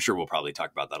I'm sure we'll probably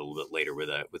talk about that a little bit later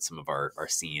with some of our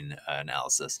scene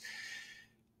analysis.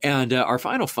 And our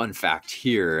final fun fact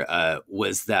here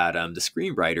was that the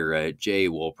screenwriter, Jay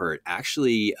Wolpert,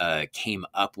 actually came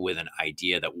up with an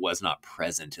idea that was not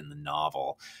present in the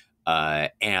novel.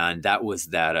 And that was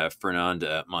that Fernand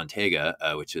Montega,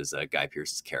 which is Guy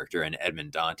Pearce's character, and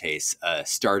Edmond Dantes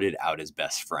started out as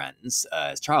best friends,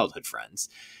 as childhood friends.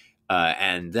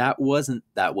 And that wasn't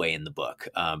that way in the book.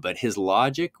 But his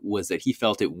logic was that he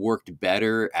felt it worked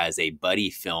better as a buddy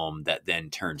film that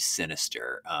then turned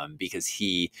sinister, because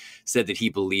he said that he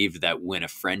believed that when a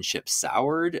friendship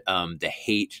soured, the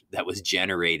hate that was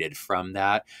generated from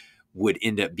that would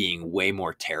end up being way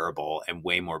more terrible and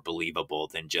way more believable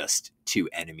than just two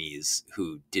enemies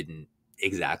who didn't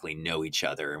exactly know each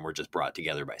other and were just brought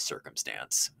together by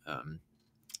circumstance. And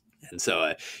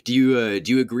so do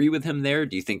you agree with him there?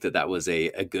 Do you think that was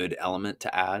a good element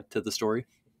to add to the story?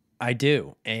 I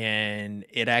do. And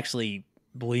it actually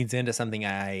bleeds into something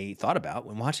I thought about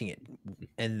when watching it.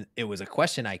 And it was a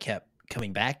question I kept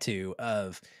coming back to,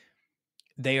 of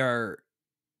they are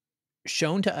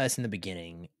shown to us in the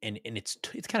beginning, and it's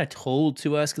kind of told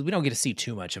to us, because we don't get to see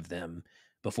too much of them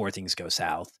before things go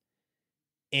south,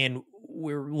 and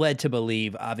we're led to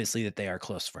believe, obviously, that they are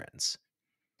close friends.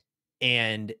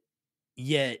 And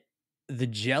yet the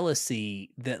jealousy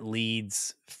that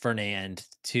leads Fernand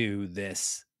to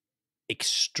this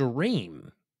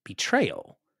extreme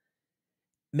betrayal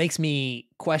makes me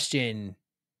question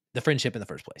the friendship in the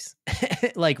first place.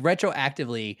 Like,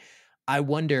 retroactively, I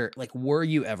wonder, like, were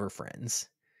you ever friends?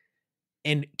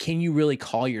 And can you really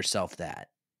call yourself that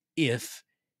if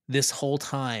this whole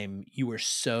time you were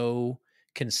so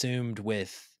consumed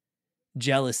with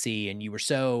jealousy, and you were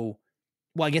so,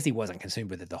 well, I guess he wasn't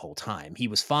consumed with it the whole time. He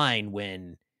was fine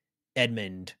when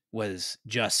Edmund was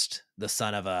just the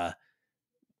son of a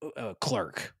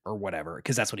clerk or whatever,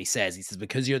 because that's what he says. He says,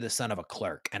 because you're the son of a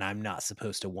clerk and I'm not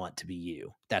supposed to want to be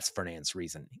you. That's Fernand's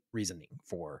reasoning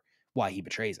for why he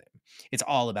betrays him. It's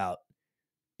all about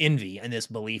envy and this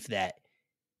belief that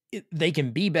they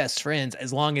can be best friends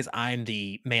as long as I'm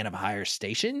the man of a higher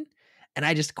station. And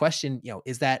I just question,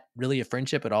 is that really a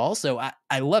friendship at all? So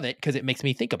I love it because it makes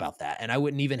me think about that. And I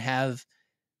wouldn't even have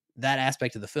that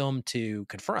aspect of the film to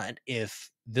confront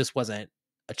if this wasn't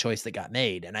a choice that got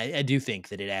made. And I do think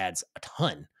that it adds a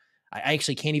ton. I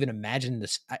actually can't even imagine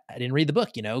this. I didn't read the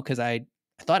book, because I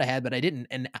thought I had, but I didn't.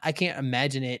 And I can't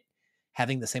imagine it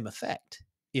having the same effect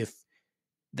if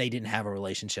they didn't have a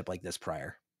relationship like this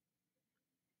prior.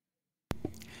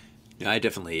 Yeah, I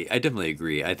definitely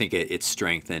agree. I think it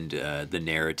strengthened the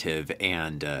narrative,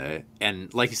 and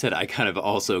like you said, I kind of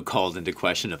also called into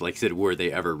question of, like you said, were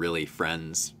they ever really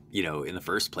friends? In the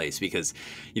first place, because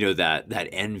that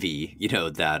envy,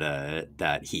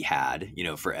 that he had,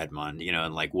 for Edmond,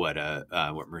 and like what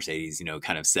Mercedes,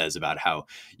 kind of says about how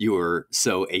you were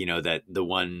so, that the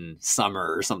one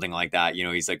summer or something like that,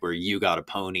 he's like, where you got a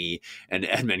pony and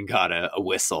Edmond got a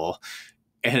whistle.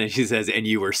 And then she says, and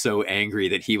you were so angry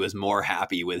that he was more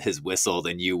happy with his whistle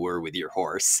than you were with your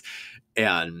horse.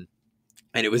 And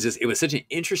it was such an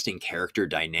interesting character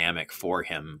dynamic for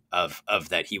him of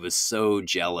that he was so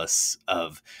jealous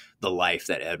of the life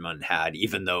that Edmond had,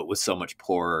 even though it was so much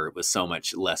poorer, it was so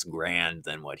much less grand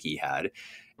than what he had.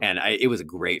 And it was a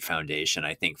great foundation,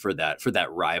 I think, for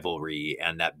that rivalry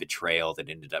and that betrayal that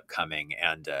ended up coming.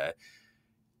 And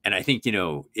I think,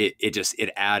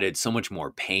 it added so much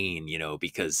more pain,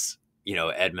 because,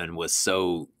 Edmund was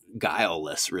so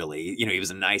guileless, really. He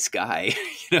was a nice guy,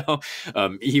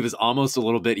 he was almost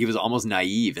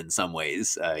naive in some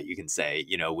ways, you can say,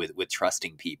 with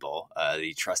trusting people.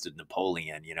 He trusted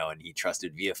Napoleon, and he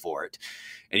trusted Villefort,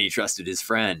 and he trusted his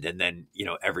friend. And then,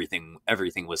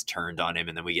 everything was turned on him.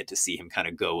 And then we get to see him kind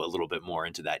of go a little bit more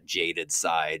into that jaded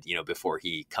side, before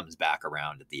he comes back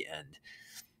around at the end.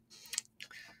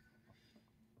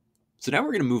 So now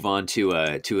we're going to move on to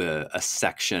a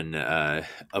section of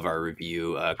our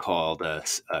review called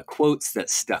Quotes That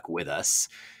Stuck With Us.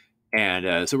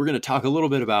 And so we're going to talk a little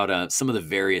bit about some of the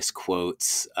various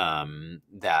quotes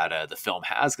that the film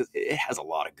has, because it has a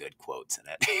lot of good quotes in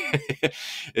it.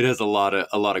 It has a lot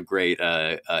of great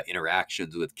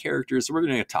interactions with characters. So we're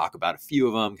going to talk about a few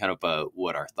of them, kind of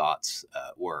what our thoughts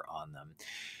were on them.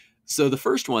 So the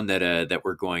first one that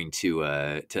we're going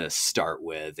to start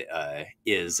with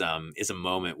is a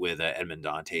moment with Edmond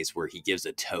Dantes where he gives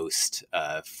a toast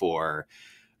for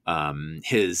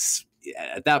his.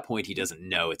 At that point, he doesn't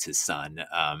know it's his son,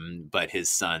 but his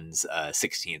son's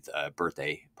 16th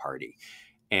birthday party,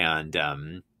 and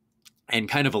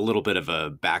kind of a little bit of a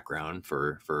background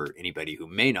for anybody who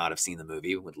may not have seen the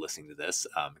movie with listening to this.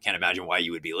 I can't imagine why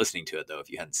you would be listening to it, though, if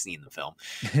you hadn't seen the film.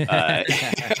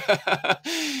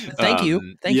 Thank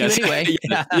you anyway.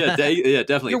 Yeah,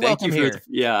 definitely. You're welcome here.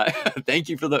 Thank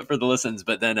you for the listens.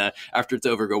 But then after it's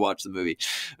over, go watch the movie.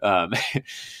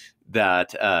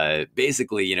 That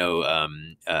basically,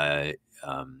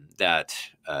 that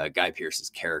Guy Pearce's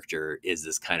character is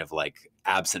this kind of like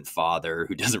absent father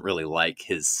who doesn't really like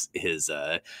his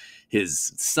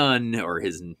son, or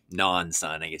his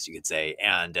non-son, I guess you could say.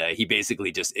 And he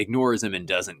basically just ignores him and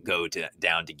doesn't go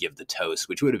down to give the toast,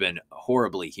 which would have been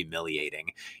horribly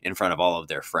humiliating in front of all of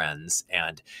their friends.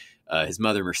 And his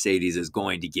mother, Mercedes, is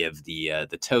going to give the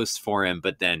toast for him,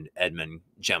 but then Edmund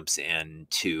jumps in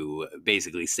to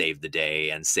basically save the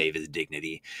day and save his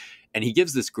dignity. And he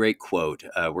gives this great quote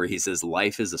where he says,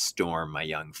 "Life is a storm, my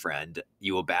young friend.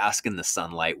 You will bask in the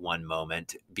sunlight one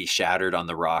moment, be shattered on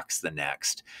the rocks the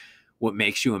next. What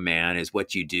makes you a man is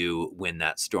what you do when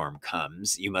that storm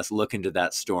comes. You must look into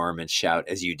that storm and shout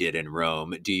as you did in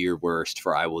Rome, 'Do your worst,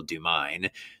 for I will do mine.'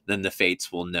 Then the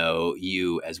fates will know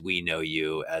you as we know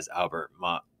you, as Albert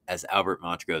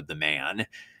Montague the man."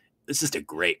 This is a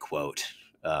great quote.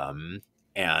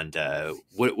 And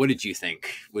what did you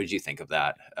think? What did you think of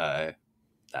that,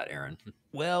 Aaron?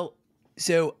 Well,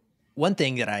 so one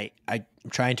thing that I'm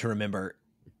trying to remember,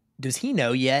 does he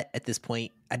know yet at this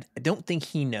point? I don't think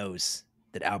he knows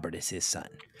that Albert is his son,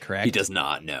 correct? He does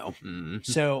not know. Mm-hmm.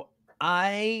 So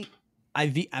I'm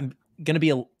going to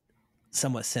be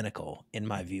somewhat cynical in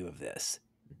my view of this.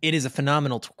 It is a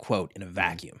phenomenal quote in a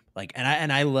vacuum.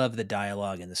 And I love the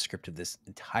dialogue and the script of this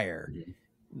entire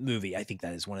movie. I think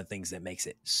that is one of the things that makes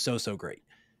it so great.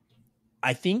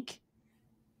 I think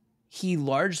he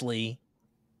largely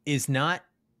is not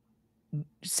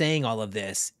saying all of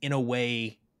this in a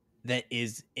way that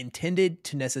is intended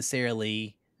to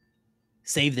necessarily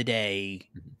save the day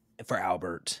for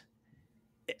Albert.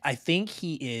 I think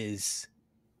he is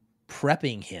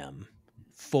prepping him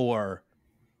for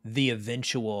the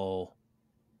eventual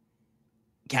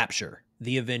capture,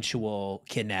 the eventual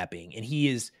kidnapping, and he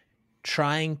is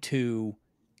trying to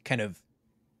kind of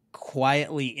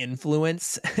quietly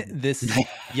influence this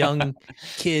young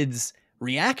kid's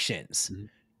reactions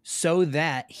so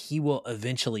that he will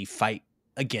eventually fight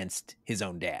against his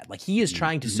own dad. Like, he is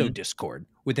trying to sow discord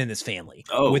within this family.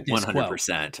 With this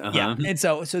 100%. Uh-huh. Yeah. And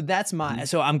so that's my,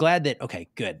 so I'm glad that, okay,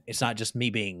 good. It's not just me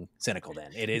being cynical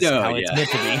then. It is how it's meant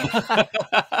to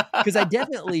be. Because I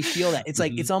definitely feel that. It's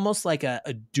like, Mhm. it's almost like a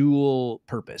dual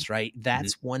purpose, right? Mm-hmm.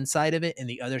 That's one side of it. And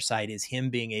the other side is him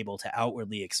being able to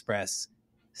outwardly express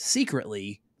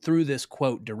secretly through this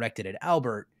quote directed at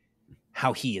Albert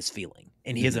how he is feeling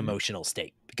and his Mhm. emotional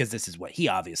state, because this is what he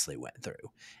obviously went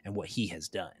through and what he has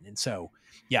done. And so,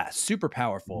 yeah, super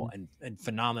powerful and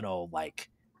phenomenal, like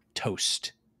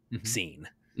toast Mhm. scene.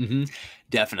 Mm-hmm.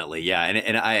 Definitely, yeah,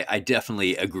 and I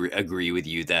definitely agree with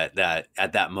you that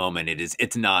at that moment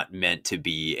it's not meant to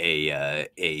be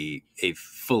a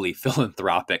fully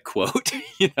philanthropic quote.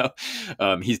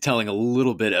 He's telling a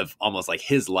little bit of almost like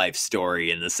his life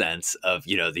story in the sense of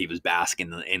that he was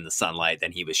basking in the sunlight,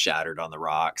 then he was shattered on the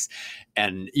rocks,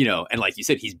 and and like you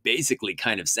said, he's basically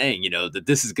kind of saying that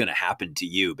this is going to happen to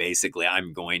you. Basically,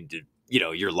 I'm going to.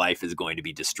 Your life is going to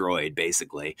be destroyed,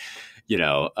 basically,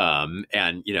 and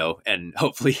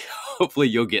hopefully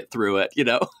you'll get through it,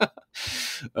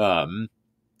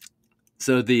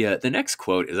 So the next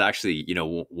quote is actually,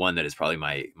 one that is probably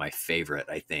my favorite,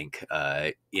 I think,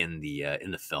 in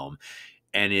the film.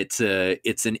 And it's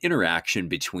an interaction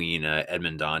between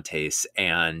Edmond Dantes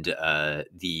and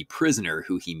the prisoner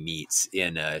who he meets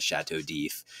in Chateau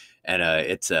d'If. And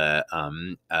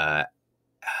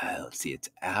let's see, it's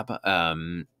Abba.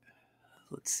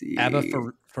 Let's see. Abba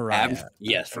Faria.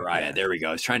 Yes, Faria. Yeah. There we go.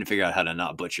 I was trying to figure out how to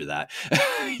not butcher that.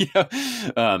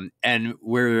 And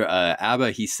where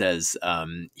Abba, he says,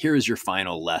 here is your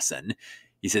final lesson.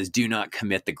 He says, do not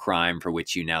commit the crime for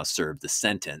which you now serve the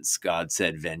sentence. God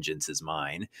said, vengeance is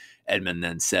mine. Edmund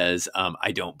then says,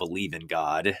 I don't believe in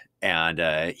God.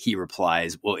 And he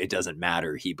replies, well, it doesn't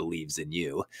matter. He believes in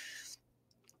you.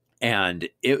 And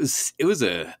it was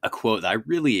a quote that I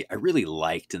really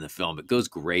liked in the film. It goes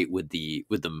great with the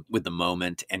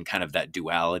moment and kind of that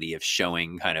duality of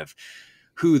showing kind of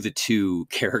who the two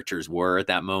characters were at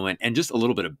that moment, and just a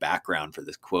little bit of background for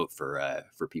this quote for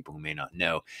people who may not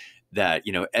know that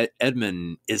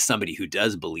Edmund is somebody who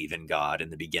does believe in God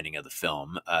in the beginning of the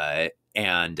film,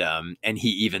 and he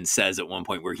even says at one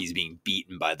point where he's being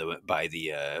beaten by the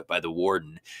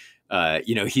warden.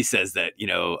 He says that,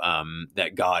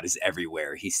 that God is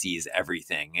everywhere. He sees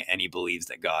everything, and he believes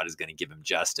that God is going to give him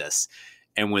justice.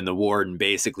 And when the warden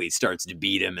basically starts to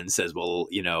beat him and says, well,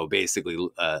 basically,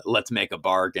 let's make a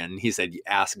bargain. He said,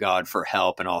 ask God for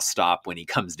help and I'll stop when he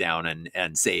comes down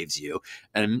and saves you.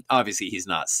 And obviously he's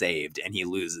not saved, and he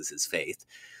loses his faith.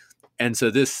 And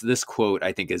so this quote,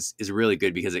 I think, is really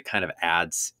good because it kind of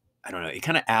adds, I don't know, it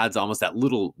kind of adds almost that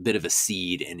little bit of a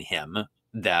seed in him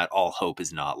that all hope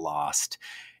is not lost,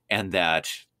 and that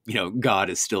God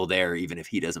is still there even if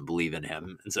he doesn't believe in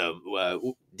him. And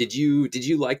so did you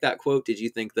like that quote? Did you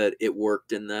think that it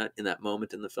worked in that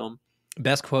moment in the film?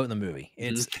 Best quote in the movie.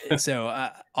 It's so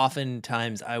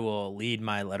oftentimes I will lead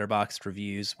my Letterboxd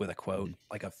reviews with a quote,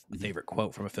 like a favorite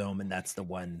quote from a film, and that's the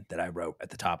one that I wrote at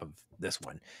the top of this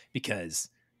one because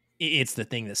it's the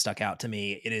thing that stuck out to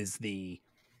me. It is the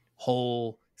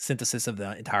whole synthesis of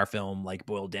the entire film, like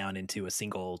boiled down into a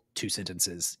single 2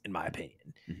 sentences, in my opinion.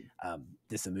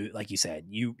 This movie, like you said,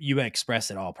 you express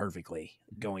it all perfectly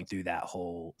going through that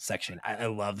whole section. I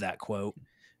love that quote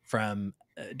from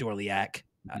Dorliac.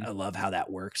 I love how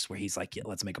that works, where he's like, yeah,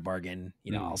 let's make a bargain.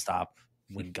 I'll stop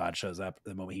when God shows up.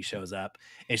 The moment he shows up,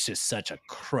 it's just such a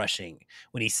crushing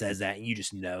when he says that, and you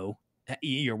just know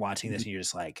you're watching this and you're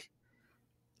just like,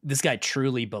 this guy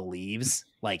truly believes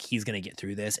like he's going to get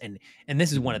through this. And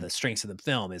this is one of the strengths of the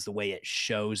film, is the way it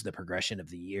shows the progression of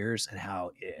the years and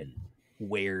how it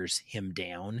wears him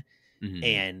down.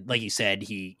 And like you said,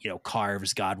 he,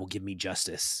 carves God will give me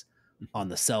justice on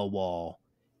the cell wall.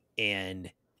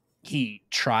 And he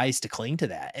tries to cling to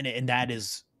that. And that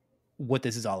is what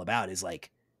this is all about, is like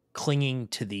clinging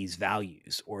to these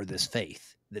values or this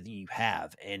faith that you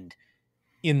have. And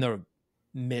in the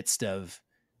midst of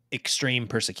extreme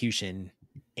persecution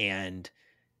and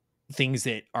things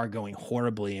that are going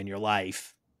horribly in your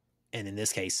life, and in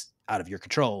this case out of your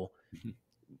control,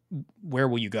 where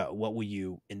will you go? What will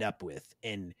you end up with?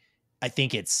 And I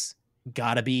think it's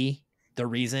gotta be the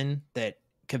reason that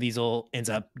Caviezel ends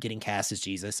up getting cast as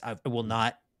Jesus. I will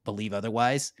not believe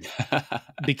otherwise,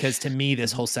 because to me,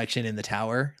 this whole section in the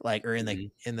tower, like, or in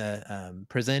the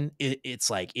prison, it's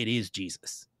like, it is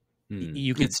Jesus.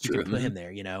 You could put him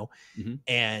there,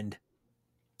 and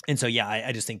so, yeah,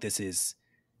 I just think it's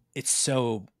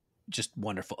so just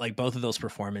wonderful. Like, both of those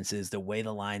performances, the way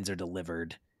the lines are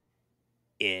delivered,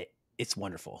 it's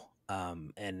wonderful.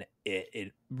 And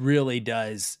it really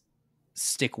does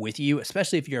stick with you,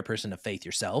 especially if you're a person of faith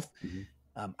yourself.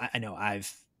 I know I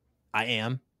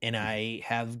am, and I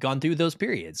have gone through those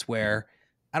periods where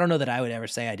I don't know that I would ever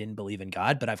say I didn't believe in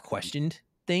God, but I've questioned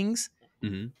things.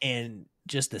 And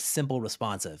just the simple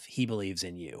response of he believes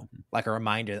in you, like a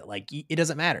reminder that like it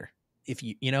doesn't matter if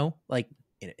you know, like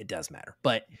it does matter,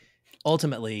 but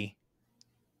ultimately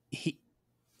he,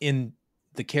 in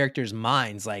the character's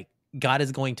minds, like God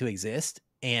is going to exist,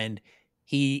 and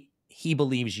he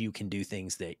believes you can do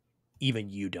things that even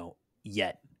you don't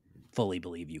yet fully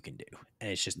believe you can do. And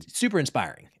it's just super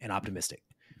inspiring and optimistic.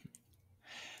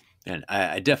 And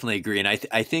I definitely agree. And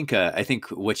I think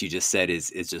what you just said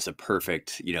is just a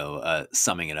perfect,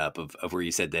 summing it up of where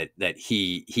you said that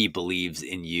he believes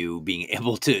in you being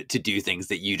able to do things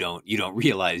that you don't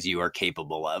realize you are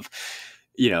capable of.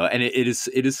 And it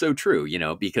is so true,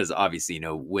 because obviously,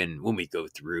 when we go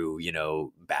through,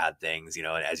 bad things, and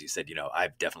as you said,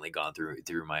 I've definitely gone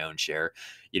through my own share,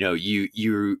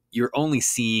 you're only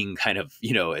seeing kind of,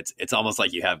 it's almost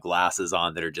like you have glasses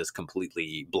on that are just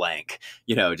completely blank,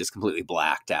 just completely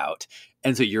blacked out.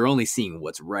 And so you're only seeing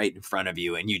what's right in front of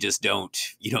you, and you don't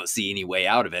see any way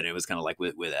out of it. And it was kind of like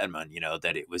with Edmund,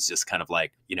 that it was just kind of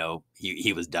like,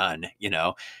 he was done,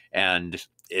 and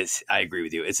I agree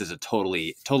with you. It's just a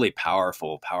totally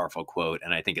powerful quote.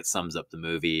 And I think it sums up the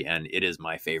movie, and it is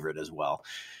my favorite as well.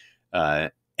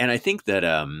 And I think that,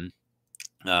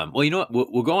 well, you know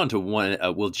what, we'll go on to one,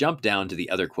 we'll jump down to the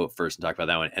other quote first and talk about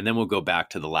that one. And then we'll go back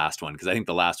to the last one, because I think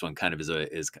the last one kind of is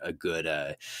a good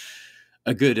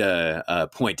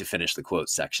point to finish the quote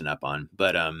section up on.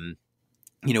 But,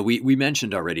 we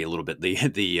mentioned already a little bit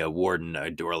the warden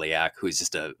Dorliac, who's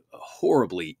just a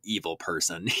horribly evil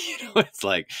person. It's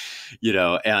like,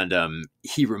 and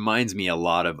he reminds me a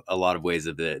lot of ways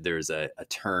of there's a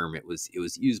term. It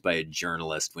was used by a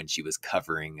journalist when she was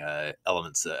covering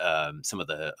elements, some of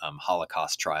the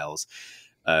Holocaust trials,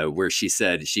 where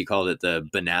she called it the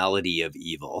banality of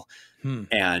evil.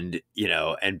 And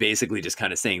and basically just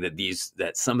kind of saying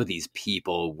that some of these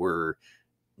people were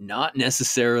not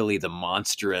necessarily the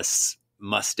monstrous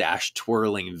mustache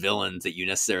twirling villains that you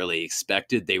necessarily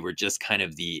expected. They were just kind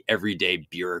of the everyday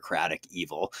bureaucratic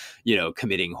evil,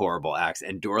 committing horrible acts.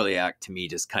 And Dorliac, to me,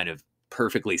 just kind of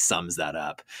perfectly sums that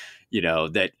up,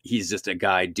 that he's just a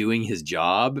guy doing his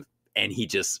job, and he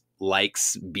just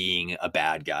likes being a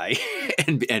bad guy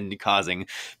and causing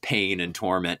pain and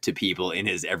torment to people in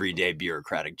his everyday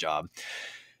bureaucratic job.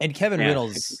 And Kevin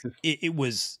Reynolds, it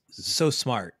was so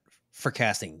smart for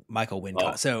casting Michael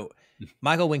Wincott. So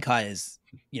Michael Wincott is,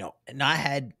 not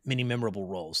had many memorable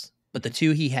roles, but the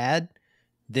two he had,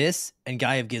 this and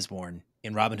Guy of Gisborne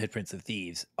in Robin Hood, Prince of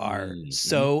Thieves, are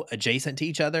so adjacent to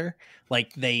each other.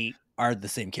 Like they are the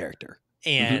same character,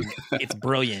 and it's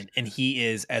brilliant. And he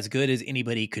is as good as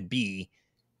anybody could be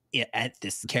at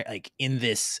this, like in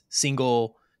this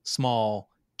single small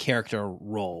character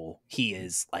role. He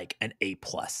is like an A+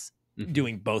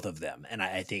 doing both of them. And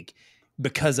I think,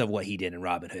 because of what he did in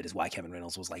Robin Hood, is why Kevin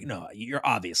Reynolds was like, no, you're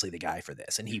obviously the guy for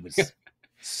this. And he was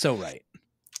so right.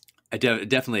 I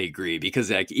definitely agree, because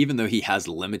like, even though he has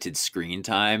limited screen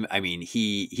time, I mean,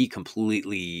 he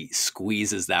completely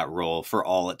squeezes that role for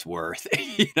all it's worth,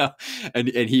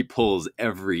 and he pulls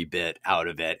every bit out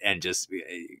of it, and just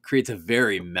creates a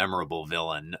very memorable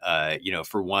villain,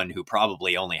 for one who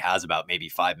probably only has about maybe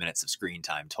 5 minutes of screen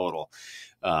time total.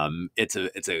 It's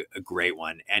a great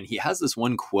one. And he has this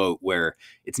one quote where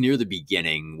it's near the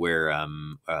beginning where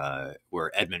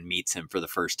Edmund meets him for the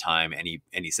first time. And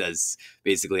he says,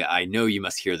 basically, I know you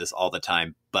must hear this all the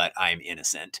time, but I'm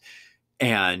innocent.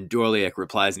 And Dorliac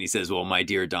replies, and he says, well, my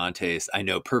dear Dantes, I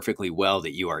know perfectly well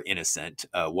that you are innocent.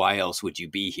 Why else would you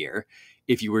be here?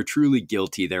 If you were truly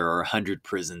guilty, there are 100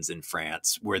 prisons in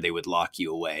France where they would lock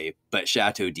you away. But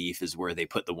Chateau d'If is where they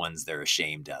put the ones they're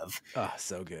ashamed of. Oh,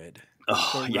 so good.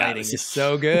 Oh, the yeah, writing is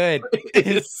so good.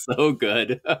 It's so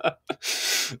good.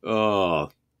 Oh,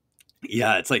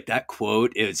 yeah. It's like that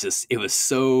quote. It was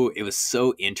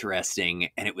so interesting.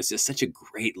 And it was just such a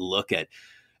great look at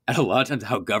a lot of times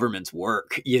how governments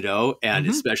work, and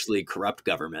especially corrupt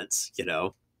governments,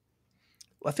 Well,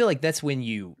 I feel like that's when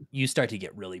you start to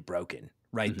get really broken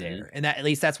right there. And that, at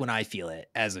least that's when I feel it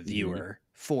as a viewer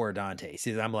for Dantes,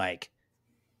 is I'm like,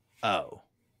 oh,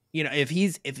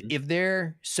 if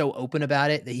they're so open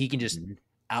about it that he can just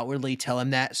outwardly tell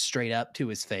him that straight up to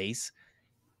his face,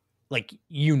 like,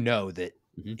 that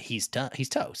he's done, he's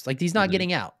toast. Like, he's not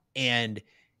getting out. And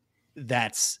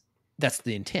that's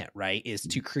the intent, right? Is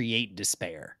to create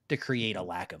despair, to create a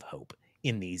lack of hope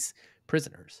in these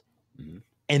prisoners.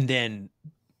 And then,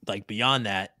 like, beyond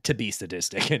that, to be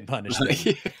sadistic and punish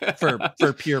them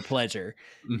for pure pleasure,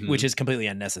 which is completely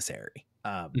unnecessary.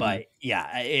 But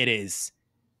yeah, it is.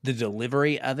 The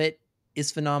delivery of it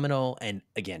is phenomenal. And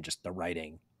again, just the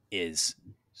writing is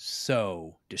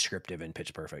so descriptive and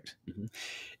pitch perfect.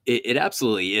 It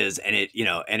absolutely is. And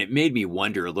and it made me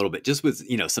wonder a little bit just with,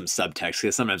 some subtext,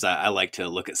 because sometimes I like to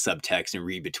look at subtext and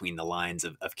read between the lines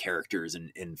of characters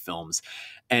in films.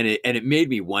 And it made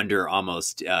me wonder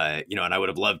almost, and I would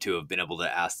have loved to have been able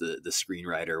to ask the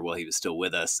screenwriter while he was still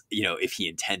with us, if he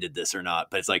intended this or not.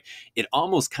 But it's like, it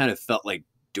almost kind of felt like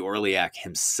Dorliac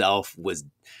himself was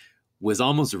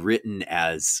almost written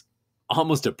as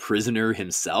almost a prisoner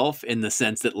himself, in the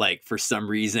sense that, like, for some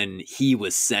reason he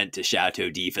was sent to Chateau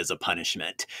d'If as a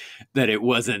punishment, that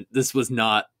this was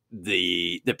not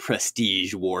the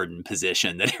prestige warden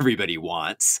position that everybody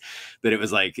wants, that it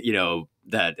was like,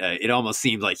 that it almost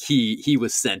seemed like he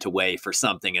was sent away for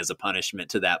something as a punishment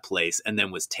to that place, and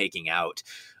then was taking out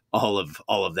all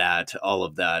of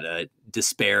that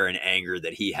despair and anger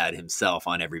that he had himself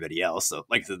on everybody else. So,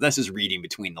 like I said, that's just reading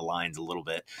between the lines a little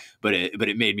bit, but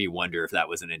it made me wonder if that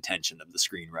was an intention of the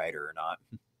screenwriter or not.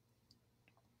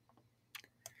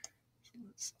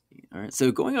 All right,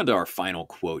 so going on to our final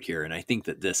quote here, and I think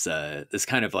that this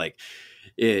kind of like,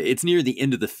 it's near the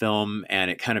end of the film,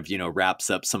 and it kind of wraps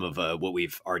up some of what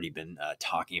we've already been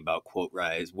talking about quote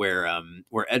rise, where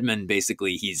Edmund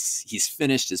basically he's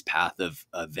finished his path of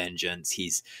vengeance.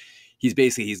 He's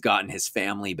gotten his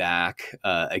family back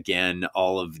again.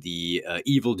 All of the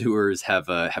evildoers have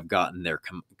gotten their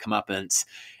comeuppance.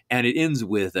 And it ends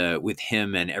with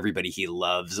him and everybody he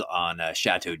loves on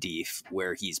Chateau d'If,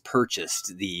 where he's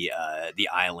purchased the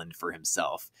island for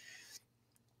himself.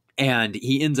 And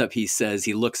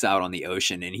he looks out on the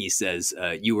ocean and he says,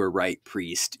 "You were right,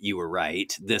 priest. You were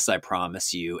right. This I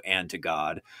promise you, and to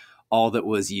God, all that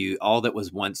was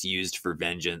once used for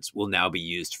vengeance will now be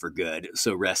used for good.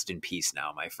 So rest in peace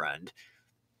now, my friend."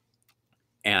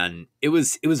 And it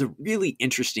was a really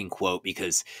interesting quote,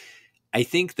 because I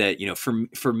think that,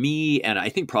 for me, and I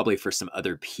think probably for some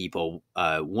other people,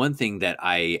 one thing that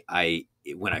I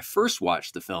when I first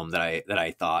watched the film that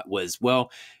I thought was,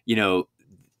 well, the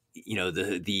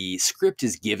script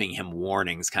is giving him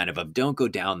warnings kind of don't go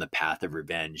down the path of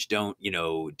revenge. Don't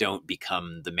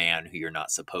become the man who you're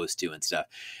not supposed to and stuff.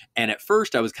 And at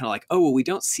first I was kind of like, oh, well, we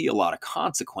don't see a lot of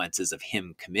consequences of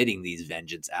him committing these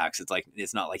vengeance acts.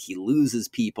 It's not like he loses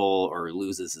people or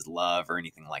loses his love or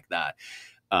anything like that.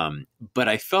 But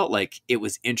I felt like it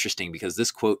was interesting, because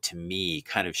this quote to me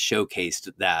kind of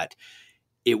showcased that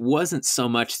it wasn't so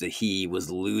much that he was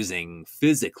losing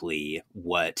physically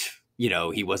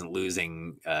he wasn't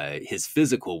losing his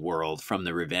physical world from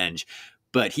the revenge,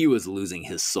 but he was losing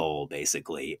his soul,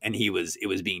 basically. And it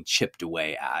was being chipped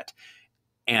away at.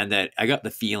 And that I got the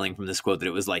feeling from this quote that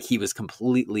it was like he was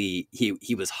completely,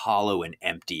 he was hollow and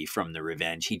empty from the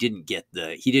revenge. He didn't get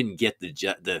the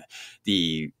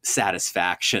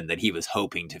satisfaction that he was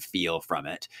hoping to feel from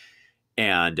it.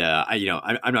 And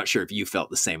I'm not sure if you felt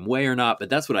the same way or not, but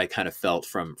that's what I kind of felt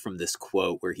from this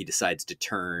quote, where he decides to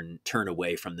turn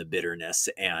away from the bitterness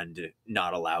and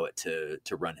not allow it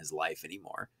to run his life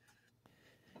anymore.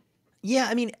 Yeah,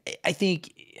 I mean, I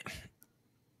think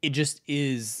it just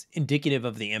is indicative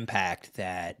of the impact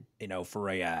that,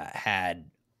 Faria had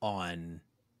on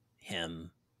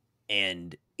him,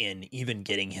 and in even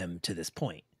getting him to this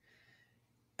point.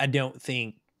 I don't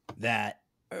think that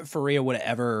Faria would have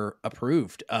ever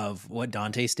approved of what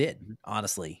Dantes did,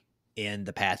 honestly, in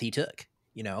the path he took.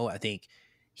 I think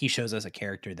he shows us a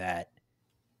character that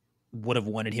would have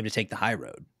wanted him to take the high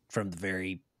road from the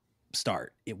very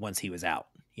start, once he was out,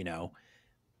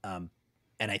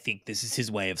 and I think this is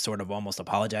his way of sort of almost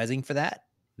apologizing for that,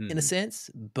 in a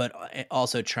sense, but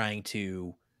also trying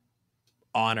to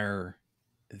honor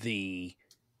the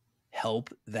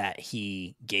help that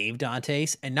he gave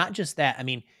Dantes. And not just that, I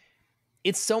mean,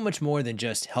 it's so much more than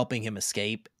just helping him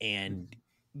escape and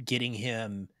getting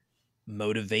him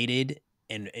motivated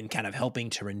and kind of helping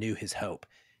to renew his hope.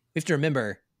 We have to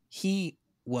remember, he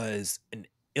was an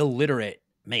illiterate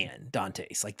man,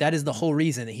 Dantes. Like, that is the whole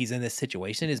reason that he's in this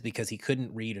situation, is because he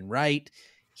couldn't read and write.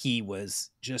 He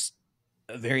was just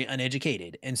very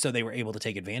uneducated. And so they were able to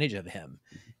take advantage of him.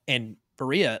 And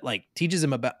Faria, teaches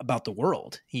him about the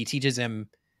world. He teaches him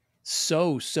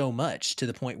so much, to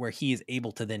the point where he is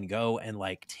able to then go and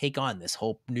take on this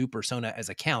whole new persona as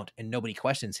a count, and nobody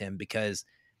questions him, because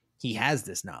he has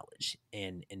this knowledge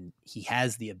and he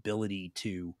has the ability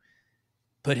to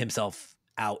put himself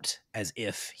out as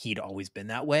if he'd always been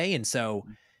that way. And so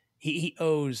he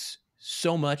owes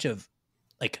so much of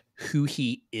who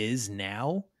he is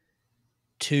now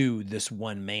to this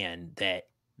one man that,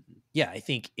 yeah, I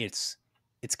think it's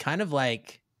kind of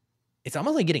it's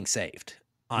almost like getting saved.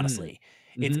 Honestly,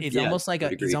 it's almost like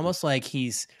it's almost like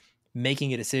he's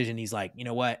making a decision. He's like, you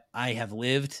know what? I have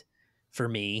lived for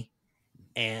me,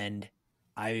 and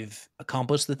I've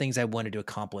accomplished the things I wanted to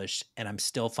accomplish, and I'm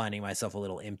still finding myself a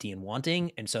little empty and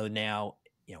wanting. And so now,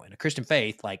 in a Christian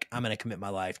faith, like, I'm going to commit my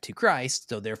life to Christ.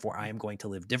 So therefore I am going to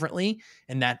live differently.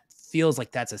 And that feels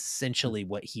like that's essentially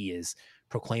what he is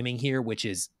proclaiming here, which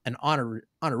is an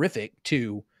honorific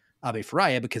to Ave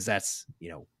Faria, because that's,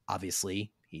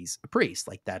 obviously he's a priest.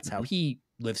 Like, that's how he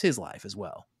lives his life as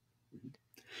well.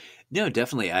 No,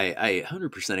 definitely. I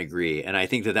 100% agree. And I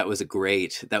think that was a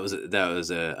great, that was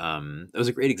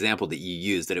a great example that you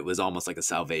used, that it was almost like a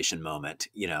salvation moment,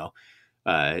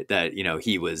 that,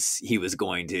 he was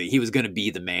going to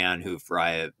be the man who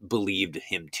Faria believed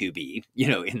him to be,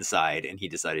 inside, and he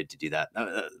decided to do that.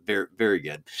 Very, very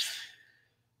good.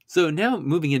 So now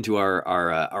moving into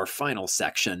our final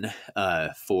section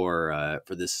for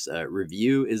this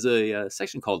review is a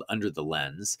section called Under the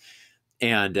Lens.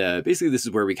 And basically, this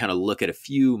is where we kind of look at a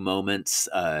few moments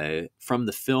from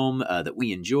the film that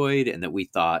we enjoyed and that we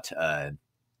thought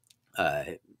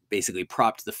basically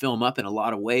propped the film up in a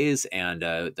lot of ways, and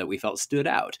that we felt stood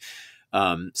out.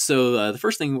 So the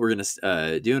first thing we're going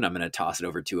to do, and I'm going to toss it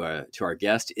over to our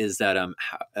guest, is that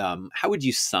how would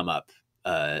you sum up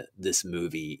this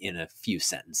movie in a few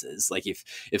sentences? Like,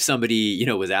 if somebody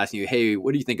was asking you, hey,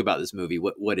 what do you think about this movie?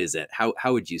 What is it?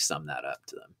 How would you sum that up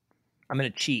to them? I'm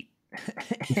going to cheat.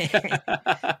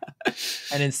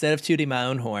 And instead of tooting my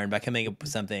own horn by coming up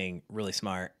with something really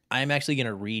smart, I'm actually going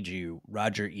to read you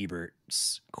Roger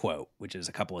Ebert's quote, which is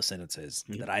a couple of sentences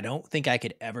that I don't think I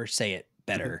could ever say it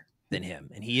better than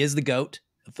him. And he is the GOAT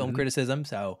of film criticism.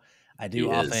 So I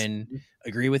do often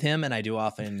agree with him, and I do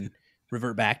often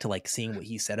revert back to like seeing what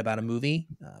he said about a movie,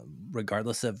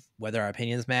 regardless of whether our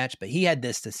opinions match. But he had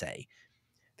this to say: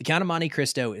 "The Count of Monte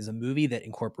Cristo is a movie that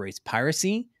incorporates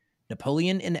piracy,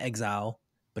 Napoleon in exile,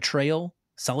 betrayal,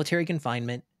 solitary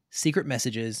confinement, secret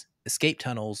messages, escape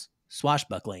tunnels,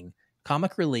 swashbuckling,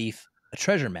 comic relief, a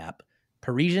treasure map,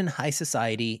 Parisian high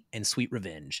society, and sweet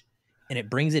revenge. And it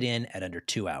brings it in at under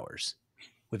 2 hours,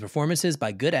 with performances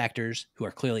by good actors who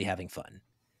are clearly having fun.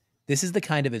 This is the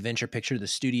kind of adventure picture the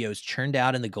studios churned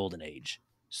out in the golden age.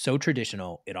 So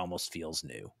traditional, it almost feels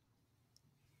new."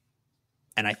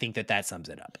 And I think that sums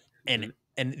it up. And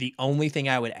the only thing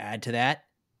I would add to that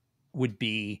would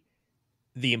be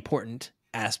the important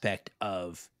aspect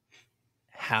of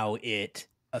how it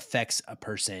affects a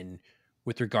person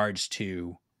with regards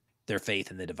to their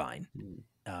faith in the divine.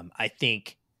 I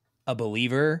think a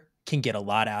believer can get a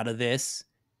lot out of this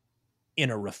in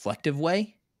a reflective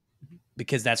way,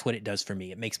 because that's what it does for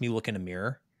me. It makes me look in a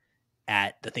mirror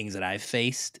at the things that I've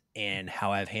faced and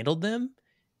how I've handled them,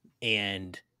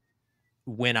 and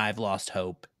when I've lost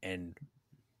hope, and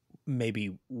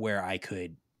maybe where I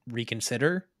could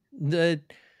reconsider the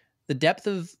depth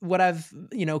of what I've,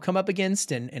 come up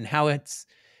against, and how it's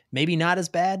maybe not as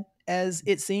bad as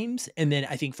it seems. And then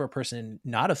I think for a person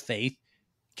not of faith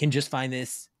can just find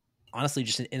this honestly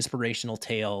just an inspirational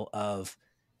tale of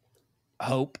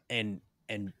hope and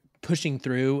pushing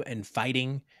through and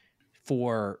fighting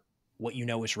for what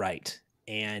is right,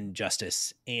 and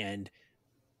justice, and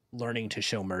learning to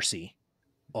show mercy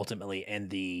ultimately, and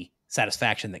the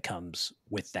satisfaction that comes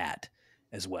with that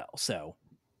as well. So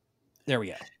there we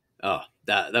go. Oh,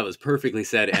 that was perfectly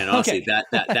said. And honestly,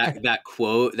 that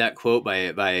quote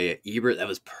by Ebert, that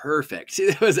was perfect.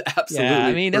 It was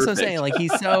absolutely perfect. That's what I'm saying. Like,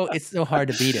 it's so hard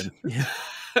to beat him.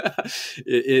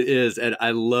 It is. And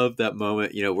I love that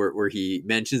moment, where he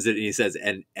mentions it and he says,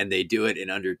 and they do it in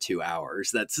under 2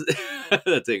 hours. That's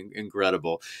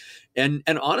incredible. And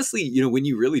honestly, when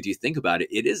you really do think about it,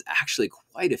 it is actually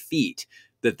quite a feat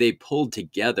that they pulled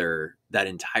together that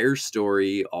entire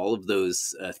story, all of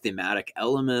those thematic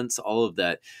elements, all of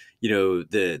that,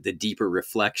 the deeper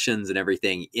reflections and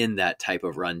everything in that type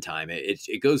of runtime.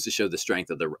 It goes to show the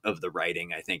strength of the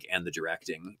writing, I think, and the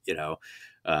directing.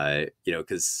 Because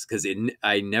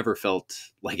I never felt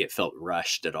like it felt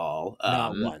rushed at all.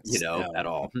 Not once, at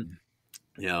all.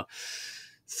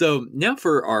 So now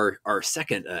for our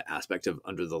second aspect of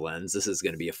Under the Lens, this is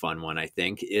going to be a fun one, I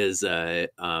think, is the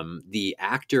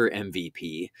actor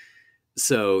MVP.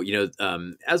 So,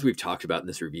 as we've talked about in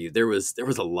this review, there was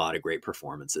a lot of great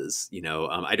performances.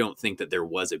 I don't think that there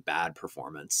was a bad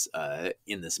performance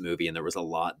in this movie, and there was a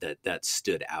lot that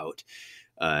stood out.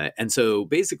 And so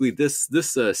basically this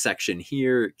section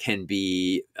here can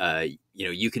be,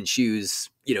 you can choose,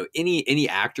 any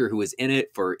actor who was in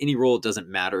it for any role. It doesn't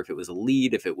matter if it was a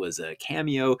lead, if it was a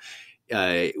cameo,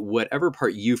 whatever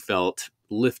part you felt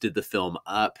lifted the film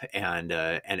up and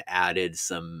added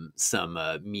some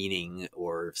meaning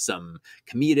or some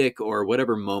comedic or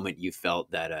whatever moment you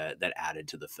felt that added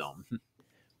to the film.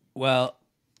 Well,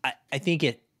 I think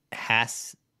it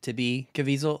has to be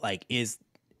Caviezel, like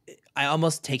I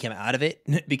almost take him out of it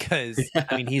because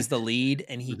I mean, he's the lead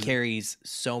and he carries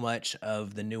so much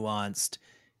of the nuanced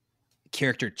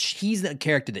character. He's the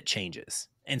character that changes.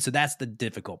 And so that's the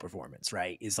difficult performance,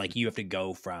 right? Is like you have to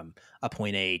go from a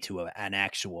point A to an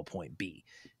actual point B.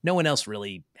 No one else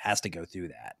really has to go through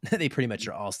that. They pretty much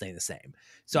are all staying the same.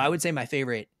 So I would say my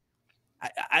favorite,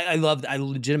 I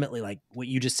legitimately like what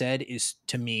you just said is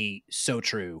to me so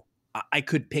true. I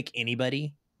could pick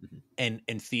anybody and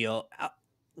feel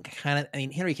kind of, I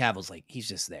mean, Henry Cavill's like, he's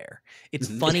just there. It's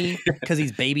funny because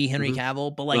he's baby Henry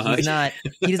Cavill, but like he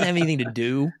doesn't have anything to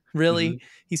do really.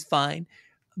 He's fine.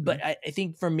 But I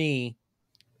think for me,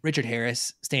 Richard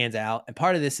Harris stands out. And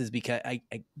part of this is because I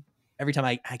every time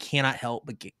I cannot help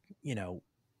but get,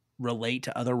 relate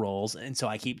to other roles. And so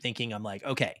I keep thinking, I'm like,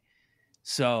 okay,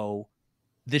 so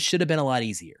this should have been a lot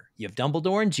easier. You have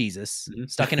Dumbledore and Jesus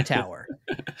stuck in a tower.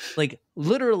 Like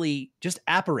literally just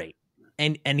apparate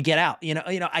and get out.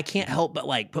 I can't help but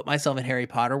like put myself in Harry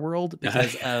Potter world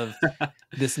because of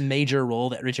this major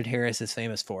role that Richard Harris is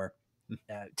famous for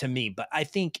to me. But I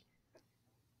think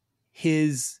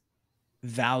his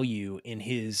value in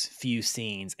his few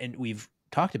scenes, and we've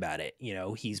talked about it,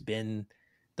 he's been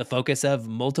the focus of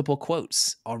multiple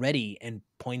quotes already and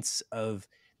points of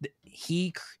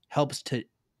he helps to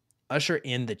usher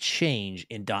in the change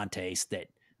in Dante's that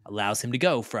allows him to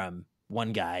go from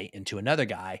one guy into another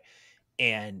guy.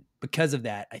 And because of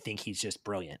that, I think he's just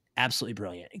brilliant, absolutely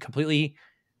brilliant, and completely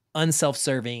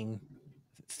unself-serving,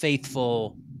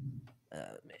 faithful,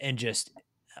 and just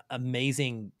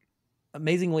amazingly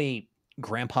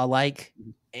grandpa-like.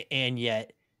 And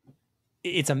yet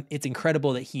it's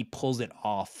incredible that he pulls it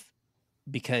off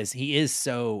because he is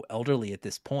so elderly at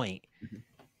this point.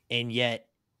 And yet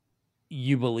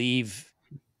you believe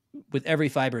with every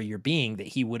fiber of your being that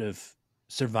he would have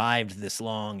survived this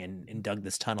long and dug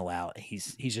this tunnel out.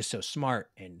 He's just so smart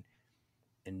and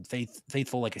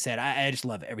faithful. Like I said, I just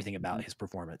love everything about his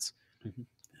performance.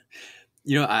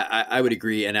 I would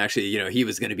agree. And actually, he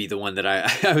was going to be the one that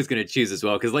I was going to choose as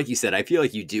well. Because like you said, I feel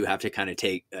like you do have to kind of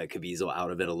take Caviezel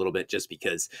out of it a little bit just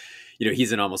because,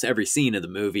 he's in almost every scene of the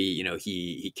movie.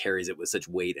 He carries it with such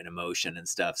weight and emotion and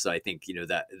stuff. So I think,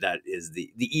 that is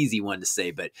the easy one to say.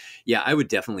 But yeah, I would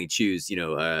definitely choose,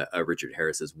 Richard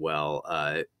Harris as well,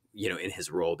 in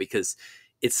his role because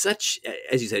it's such,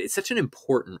 as you said, it's such an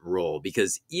important role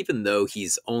because even though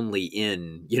he's only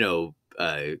in, the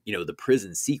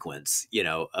prison sequence,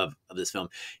 of this film,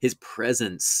 his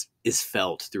presence is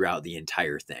felt throughout the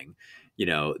entire thing. His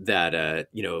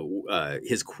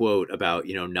quote about,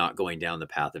 not going down the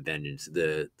path of vengeance,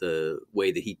 the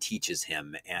way that he teaches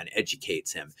him and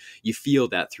educates him, you feel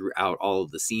that throughout all of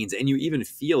the scenes, and you even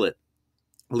feel it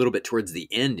a little bit towards the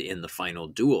end in the final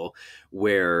duel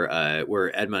where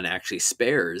Edmund actually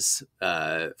spares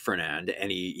Fernand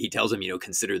and he tells him,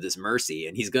 consider this mercy,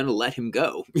 and he's going to let him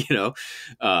go,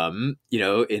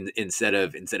 instead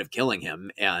of killing him.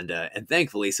 And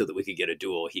thankfully, so that we could get a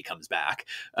duel, he comes back.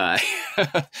 But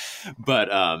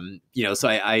so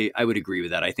I would agree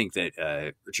with that. I think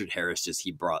that Richard Harris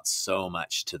he brought so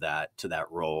much to that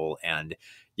role. And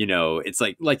it's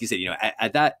like you said,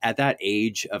 at that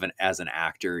age as an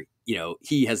actor,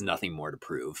 he has nothing more to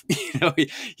prove.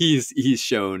 He's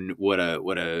shown what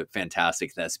a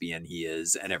fantastic thespian he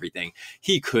is and everything.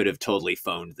 He could have totally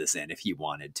phoned this in if he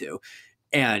wanted to,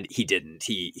 and he didn't.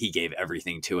 He gave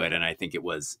everything to it, and I think it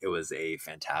was a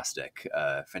fantastic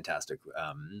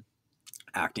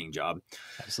acting job.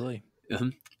 Absolutely.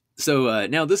 So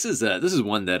now this is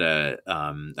one that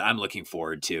I'm looking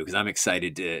forward to because I'm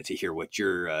excited to hear what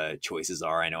your choices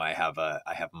are. I know I have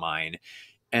mine,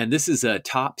 and this is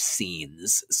top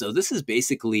scenes. So this is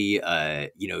basically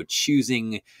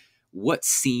choosing what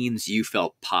scenes you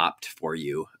felt popped for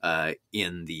you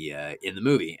in the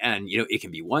movie, and it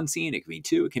can be one scene, it can be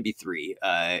two, it can be three.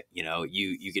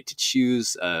 You get to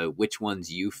choose which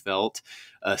ones you felt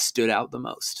stood out the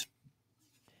most.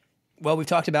 Well, we've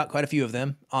talked about quite a few of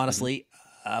them, honestly,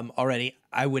 already.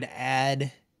 I would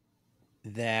add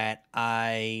that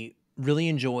I really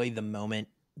enjoy the moment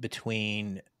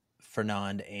between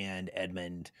Fernand and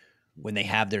Edmund when they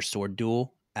have their sword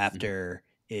duel after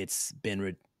it's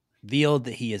been revealed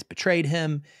that he has betrayed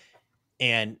him,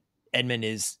 and Edmund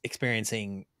is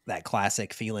experiencing that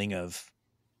classic feeling of,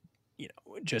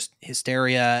 just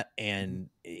hysteria, and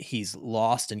he's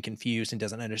lost and confused and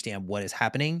doesn't understand what is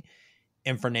happening.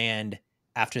 And Fernand,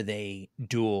 after they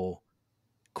duel,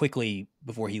 quickly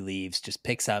before he leaves, just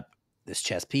picks up this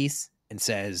chess piece and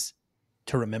says,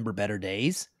 "To remember better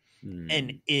days."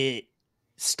 And it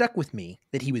stuck with me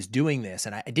that he was doing this,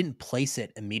 and I didn't place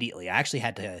it immediately. I actually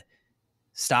had to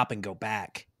stop and go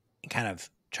back kind of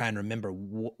try and remember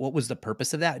what was the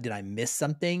purpose of that. Did I miss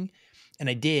something? And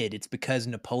I did. It's because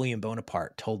Napoleon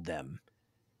Bonaparte told them,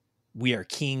 we are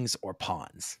kings or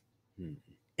pawns. Hmm.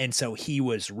 And so he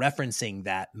was referencing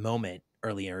that moment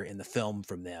earlier in the film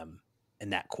from them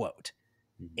and that quote,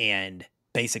 and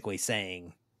basically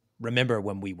saying, remember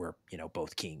when we were,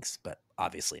 both kings, but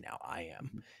obviously now I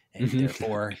am. And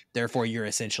therefore you're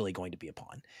essentially going to be a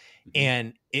pawn.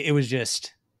 And it was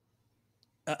just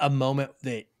a moment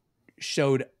that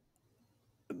showed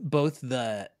both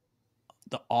the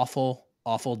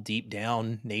awful deep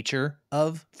down nature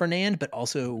of Fernand, but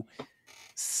also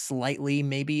slightly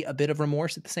maybe a bit of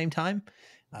remorse at the same time.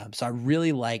 So I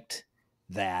really liked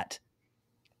that.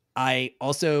 I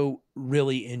also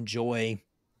really enjoy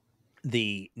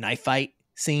the knife fight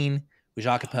scene with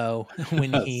Jacques Capot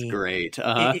when That's great.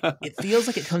 Uh-huh. It feels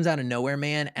like it comes out of nowhere,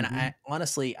 man. And I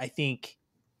honestly think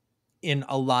in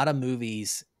a lot of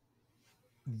movies,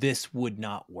 this would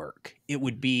not work. It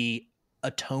would be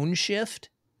a tone shift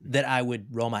that I would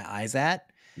roll my eyes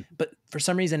at. But for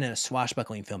some reason in a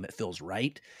swashbuckling film, it feels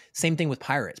right. Same thing with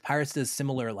Pirates. Pirates does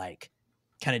similar, like,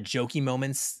 kind of jokey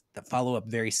moments that follow up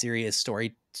very serious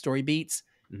story beats,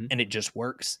 and it just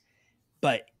works.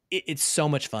 But it's so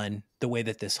much fun the way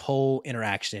that this whole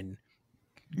interaction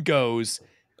goes.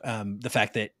 The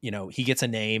fact that, he gets a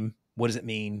name. What does it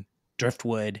mean?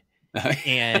 Driftwood.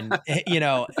 And,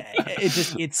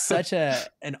 it's such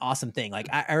an awesome thing. Like,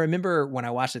 I remember when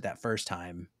I watched it that first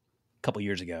time a couple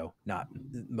years ago, not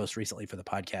most recently for the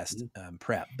podcast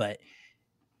prep, but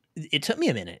it took me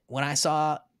a minute. When I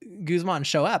saw Guzman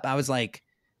show up, I was like,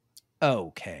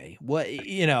 okay, what,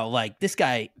 like, this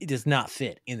guy does not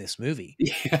fit in this movie.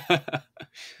 Yeah.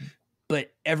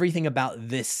 But everything about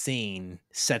this scene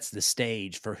sets the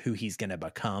stage for who he's going to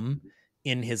become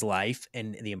in his life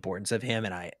and the importance of him.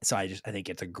 And I think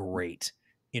it's a great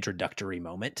introductory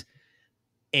moment.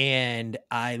 And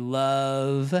I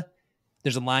love,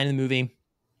 there's a line in the movie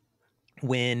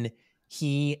when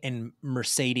he and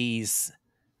Mercedes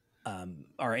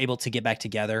are able to get back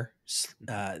together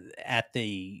at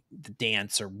the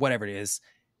dance or whatever it is.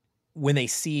 When they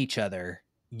see each other,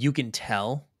 you can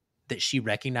tell that she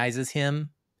recognizes him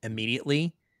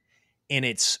immediately. And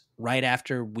it's right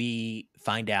after we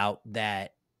find out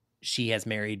that she has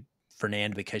married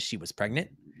Fernand because she was pregnant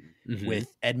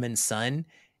with Edmund's son.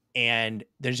 And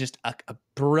there's just a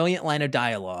brilliant line of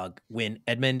dialogue when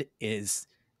Edmund is,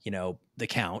 the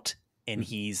Count, and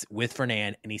he's with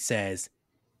Fernand, and he says,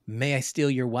 "May I steal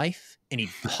your wife?" And he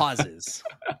pauses.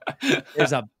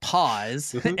 There's a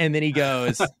pause, and then he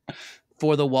goes,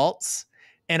 "For the waltz."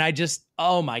 And I just,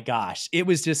 oh my gosh, it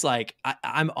was just like,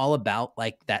 I'm all about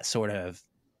like that sort of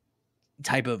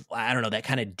type of, I don't know, that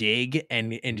kind of dig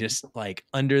and just like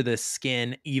under the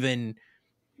skin, even,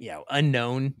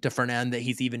 unknown to Fernand, that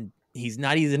he's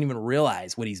not even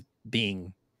realize what's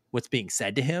being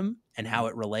said to him and how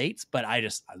it relates. But I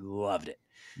loved it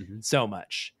so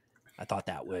much. I thought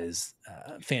that was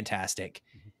fantastic.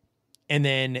 And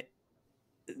then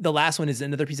the last one is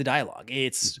another piece of dialogue.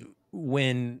 It's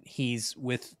when he's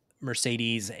with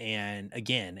Mercedes and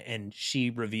she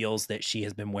reveals that she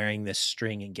has been wearing this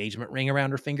string engagement ring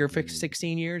around her finger for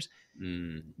 16 years.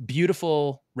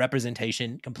 Beautiful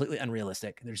representation, completely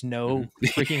unrealistic. There's no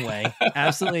freaking way.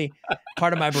 Absolutely.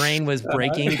 Part of my brain was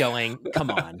breaking, going, come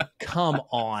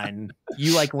on.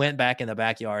 You like went back in the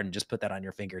backyard and just put that on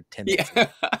your finger 10 minutes ago.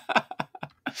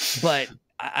 But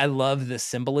I love the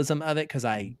symbolism of it, because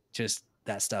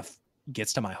that stuff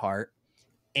gets to my heart.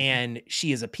 And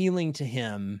she is appealing to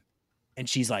him, and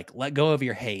she's like, "Let go of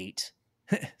your hate."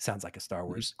 Sounds like a Star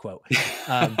Wars quote.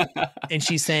 And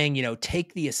she's saying,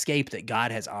 take the escape that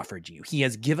God has offered you. He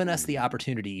has given us the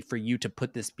opportunity for you to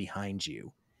put this behind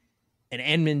you. And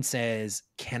Edmund says,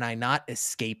 "Can I not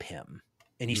escape him?"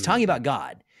 And he's talking about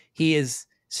God. He is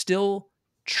still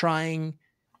trying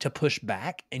to push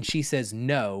back. And she says,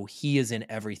 "No, he is in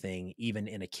everything, even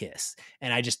in a kiss."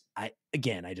 And I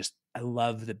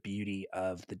love the beauty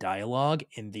of the dialogue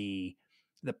and the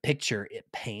picture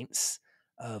it paints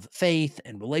of faith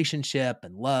and relationship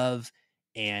and love.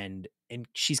 And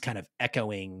she's kind of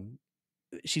echoing,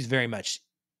 she's very much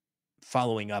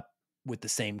following up with the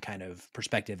same kind of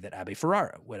perspective that Abbe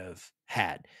Ferrara would have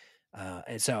had.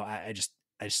 And so I just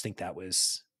think that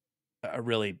was a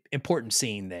really important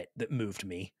scene that moved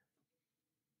me.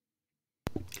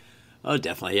 Oh,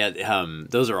 definitely. Yeah.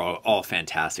 Those are all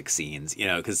fantastic scenes,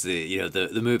 because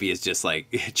the movie is just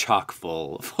like chock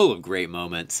full of great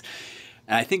moments.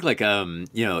 And I think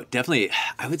definitely,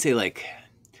 I would say like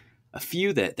a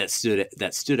few that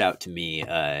stood out to me.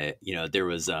 There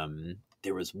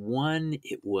was one,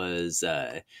 it was,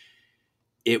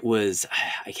 it was,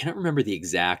 I cannot remember the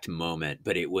exact moment,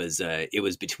 but it was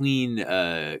between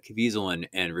Caviezel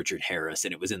and Richard Harris,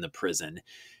 and it was in the prison.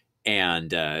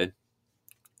 And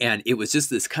it was just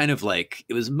this kind of like,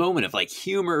 it was a moment of like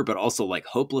humor, but also like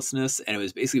hopelessness. And it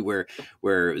was basically where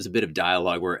it was a bit of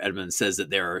dialogue where Edmund says that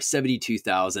there are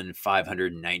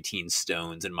 72,519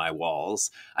 stones in my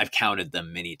walls. I've counted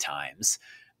them many times.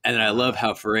 And then I love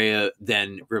how Freya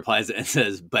then replies and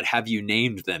says, but have you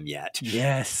named them yet?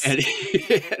 Yes. And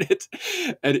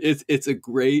it's a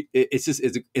great,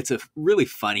 it's a really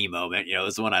funny moment. You know,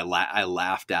 it's the one I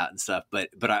laughed at and stuff,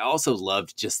 but I also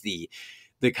loved just the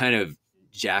kind of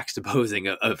juxtaposing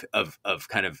of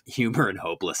kind of humor and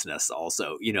hopelessness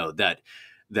also, you know, that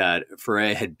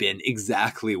Freya had been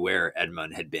exactly where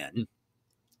Edmund had been.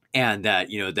 And that,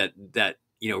 you know, that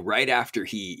you know, right after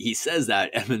he says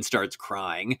that, Edmund starts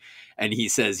crying and he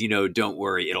says, you know, don't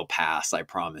worry, it'll pass, I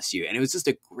promise you. And it was just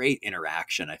a great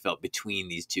interaction, I felt, between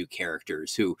these two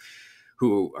characters who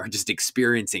are just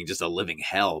experiencing just a living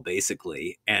hell,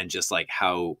 basically, and just like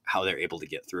how they're able to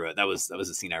get through it. That was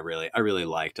a scene I really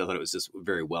liked. I thought it was just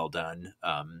very well done.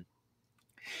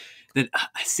 Then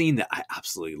a scene that I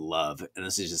absolutely love, and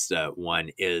this is just one,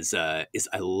 is I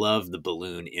love the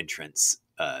balloon entrance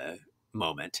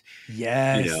moment.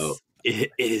 Yes. You know,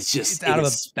 it is just, it's out of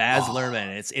a Baz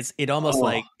Luhrmann. It almost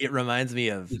like, it reminds me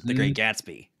of The Great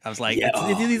Gatsby. I was like,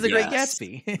 he's The Great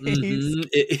Gatsby.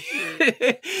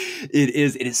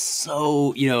 It is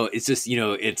so, you know, it's just, you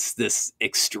know, it's this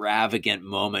extravagant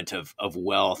moment of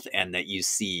wealth, and that you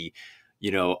see,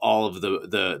 you know, all of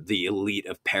the elite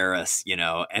of Paris, you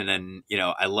know, and then, you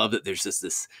know, I love that there's just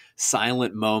this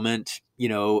silent moment, you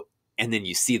know, and then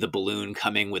you see the balloon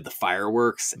coming with the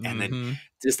fireworks, and then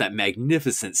just that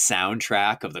magnificent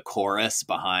soundtrack of the chorus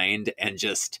behind, and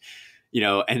just, you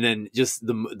know, and then just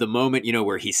the moment, you know,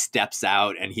 where he steps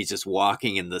out and he's just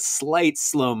walking in the slight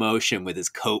slow motion with his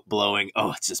coat blowing.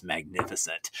 Oh, it's just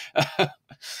magnificent.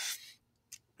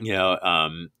 You know,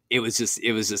 it was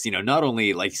just, you know, not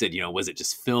only, like you said, you know, was it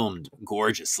just filmed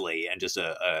gorgeously and just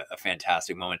a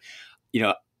fantastic moment, you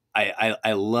know,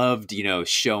 I loved, you know,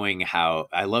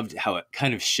 I loved how it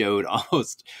kind of showed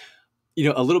almost, you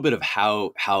know, a little bit of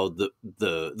how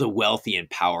the wealthy and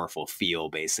powerful feel,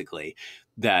 basically,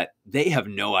 that they have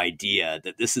no idea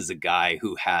that this is a guy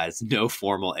who has no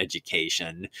formal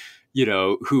education, you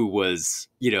know, who was,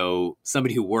 you know,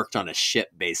 somebody who worked on a ship,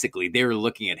 basically. They were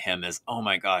looking at him as, oh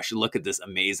my gosh, look at this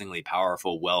amazingly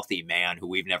powerful, wealthy man who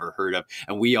we've never heard of,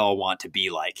 and we all want to be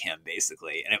like him,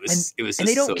 basically. And it was just, and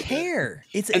they don't so care.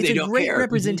 Good. It's a great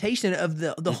representation of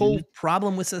the whole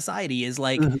problem with society is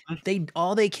like,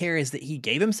 all they care is that he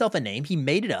gave himself a name. He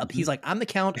made it up. He's like, I'm the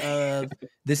Count of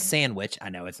this sandwich. I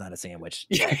know it's not a sandwich.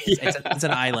 It's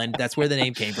an island. That's where the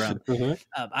name came from.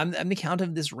 I'm the Count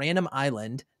of this random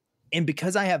island. And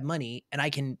because I have money and I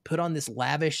can put on this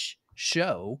lavish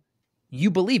show,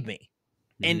 you believe me.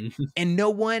 And no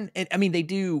one, and I mean, they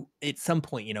do at some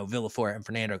point, you know, Villaflor and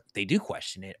Fernando, they do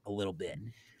question it a little bit,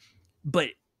 but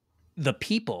the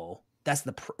people, that's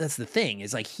the thing,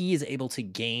 is like, he is able to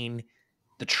gain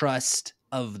the trust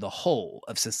of the whole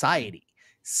of society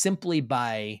simply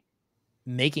by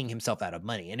making himself out of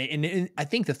money. And I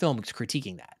think the film is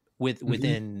critiquing that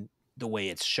within the way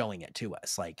it's showing it to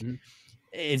us. Like,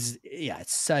 it's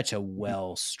such a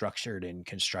well structured and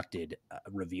constructed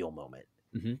reveal moment.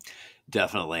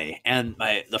 Definitely. And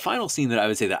the final scene that I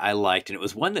would say that I liked, and it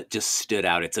was one that just stood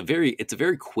out. It's a very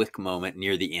quick moment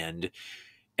near the end,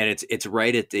 and it's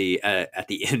right at the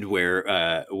end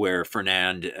where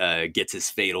Fernand gets his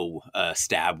fatal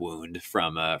stab wound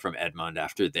from Edmund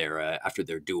after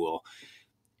their duel,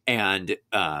 and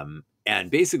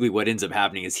basically what ends up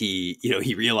happening is he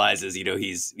realizes, you know,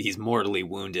 he's mortally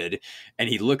wounded, and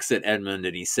he looks at Edmund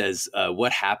and he says,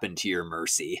 what happened to your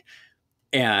mercy?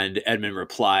 And Edmund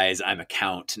replies, I'm a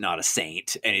count, not a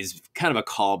saint. And he's kind of a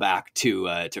callback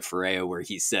to Freya, where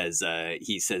he says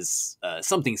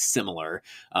something similar.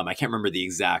 I can't remember the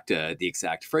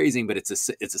exact phrasing, but it's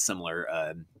a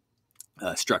similar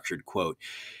structured quote.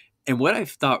 And what I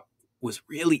thought was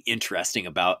really interesting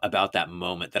about that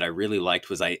moment that I really liked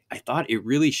was I thought it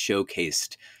really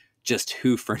showcased just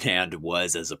who Fernand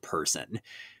was as a person,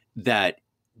 that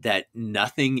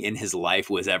nothing in his life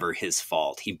was ever his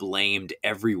fault. He blamed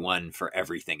everyone for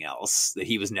everything else, that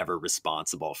he was never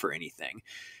responsible for anything.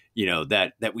 You know,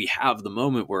 that we have the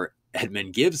moment where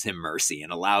Edmund gives him mercy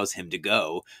and allows him to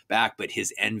go back, but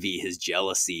his envy, his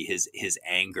jealousy, his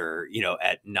anger, you know,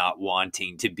 at not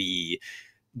wanting to be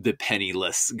the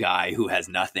penniless guy who has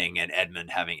nothing, and Edmund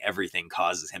having everything,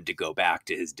 causes him to go back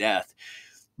to his death.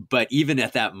 But even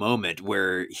at that moment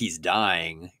where he's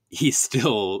dying, he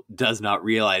still does not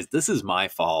realize this is my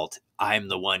fault. I'm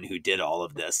the one who did all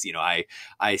of this. You know,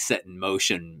 I set in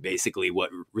motion basically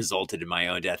what resulted in my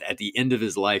own death. At the end of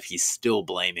his life, he's still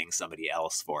blaming somebody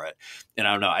else for it. And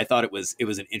I don't know, I thought it was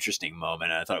an interesting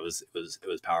moment. And I thought it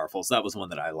was powerful. So that was one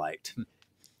that I liked.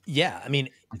 Yeah. I mean,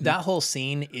 that whole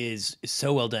scene is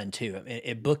so well done too. I mean,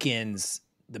 it bookends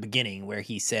the beginning where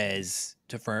he says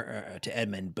to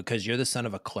Edmund, because you're the son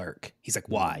of a clerk. He's like,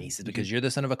 why? He says, because you're the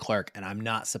son of a clerk and I'm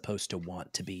not supposed to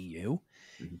want to be you.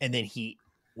 And then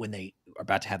when they are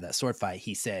about to have that sword fight,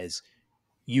 he says,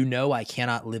 you know, I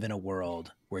cannot live in a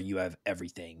world where you have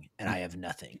everything and I have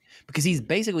nothing, because he's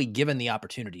basically given the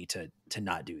opportunity to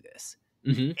not do this.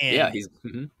 And yeah,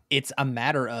 it's a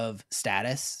matter of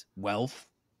status, wealth,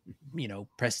 you know,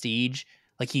 prestige.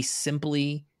 Like, he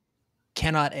simply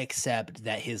cannot accept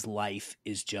that his life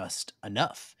is just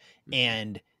enough.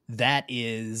 And that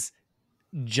is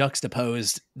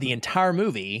juxtaposed the entire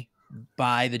movie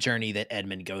by the journey that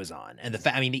Edmund goes on. And the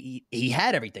fact, I mean, he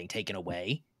had everything taken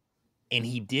away and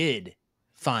he did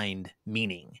find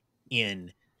meaning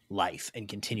in life and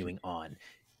continuing on.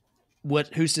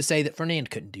 Who's to say that Fernand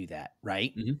couldn't do that?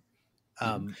 Right.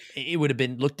 It would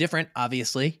have looked different.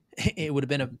 Obviously it would have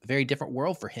been a very different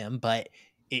world for him, but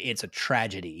it's a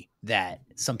tragedy that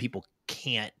some people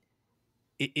can't.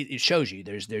 It shows you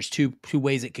there's two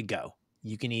ways it could go.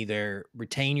 You can either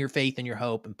retain your faith and your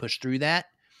hope and push through that,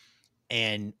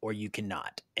 or you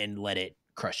cannot and let it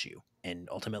crush you and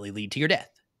ultimately lead to your death.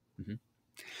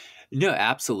 No,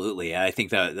 absolutely. I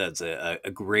think that's a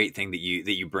great thing that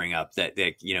you bring up, that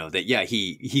yeah,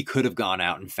 he could have gone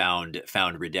out and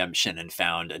found redemption and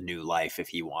found a new life if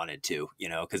he wanted to, you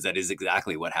know, because that is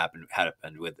exactly what happened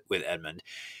with Edmund.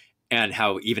 And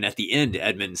how even at the end,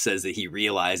 Edmund says that he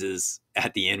realizes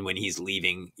at the end when he's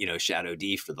leaving, you know, Shadow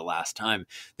D for the last time,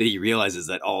 that he realizes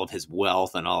that all of his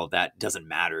wealth and all of that doesn't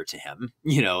matter to him.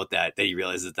 You know, that he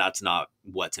realizes that's not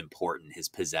what's important, his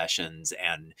possessions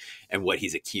and what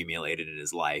he's accumulated in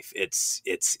his life.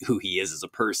 It's who he is as a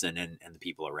person and the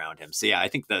people around him. So yeah, I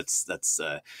think that's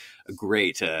a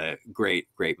great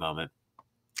moment.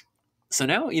 So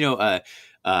now, you know,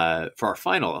 for our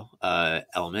final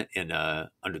element in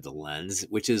Under the Lens,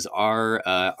 which is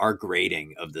our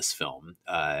grading of this film.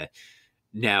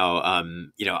 Now,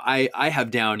 you know, I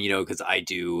have down, you know, because I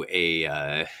do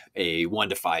a 1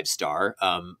 to 5 star,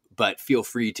 but feel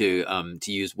free to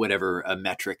use whatever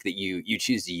metric that you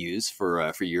choose to use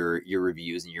for your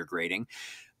reviews and your grading.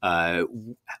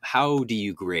 How do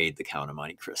you grade The Count of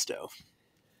Monte Cristo?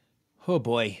 Oh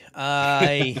boy.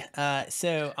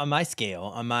 So on my scale,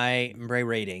 on my Bray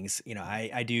ratings, you know,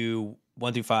 I do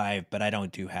 1 through 5, but I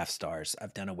don't do half stars.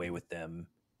 I've done away with them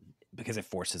because it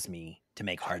forces me to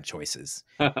make hard choices.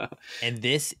 And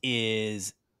this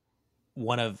is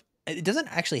it doesn't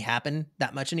actually happen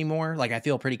that much anymore. Like, I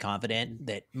feel pretty confident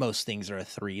that most things are a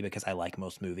 3 because I like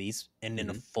most movies. And in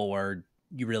a 4,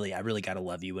 I really got to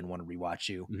love you and want to rewatch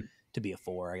you to be a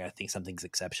 4. I got to think something's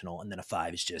exceptional. And then a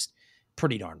 5 is just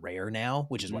pretty darn rare now,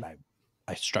 which is what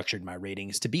I structured my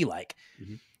ratings to be like.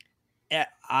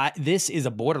 This is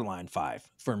a borderline 5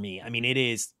 for me. I mean,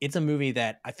 it's a movie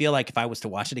that I feel like if I was to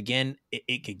watch it again,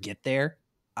 it could get there.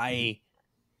 I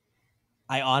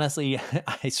honestly,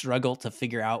 I struggle to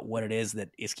figure out what it is that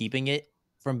is keeping it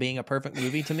from being a perfect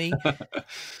movie to me.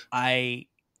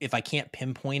 If I can't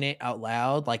pinpoint it out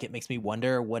loud, like, it makes me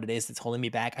wonder what it is that's holding me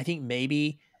back. I think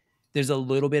maybe there's a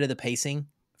little bit of the pacing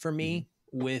for me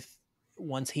with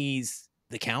once he's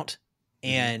the Count,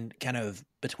 and kind of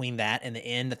between that and the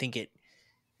end, I think it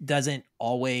doesn't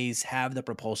always have the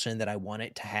propulsion that I want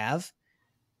it to have,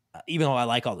 even though I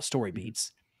like all the story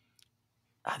beats.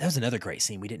 That was another great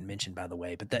scene we didn't mention, by the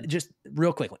way, but that, just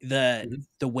real quickly, the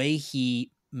way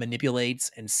he manipulates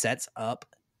and sets up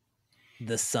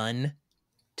the son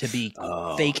to be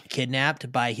fake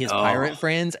kidnapped by his pirate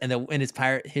friends, and his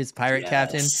pirate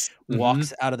captain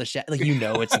walks out of the shadow, like, you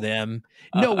know, it's them.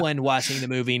 No one watching the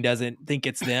movie doesn't think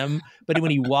it's them, but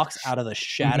when he walks out of the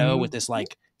shadow with this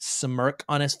like smirk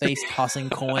on his face, tossing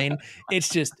coin, it's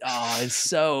just it's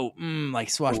so like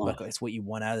swashbuckling. It's what you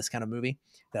want out of this kind of movie.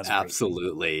 That's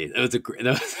absolutely. It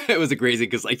was a crazy,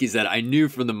 because, like you said, I knew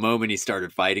from the moment he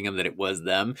started fighting him that it was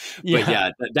them. But yeah,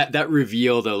 that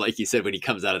reveal, though, like you said, when he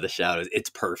comes out of the shadows, it's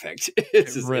perfect.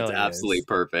 It's absolutely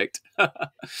perfect.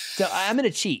 So I'm going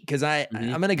to cheat, because I'm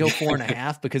going to go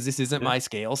 4.5 because this isn't my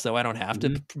scale, so I don't have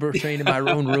to train in my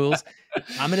own rules.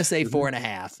 I'm going to say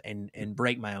 4.5 and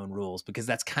break my own rules, because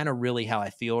that's kind of really how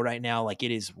I feel right now. Like,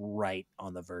 it is right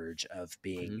on the verge of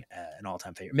being an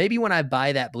all-time favorite. Maybe when I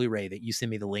buy that Blu-ray that you send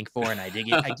me the link for and I dig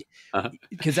it,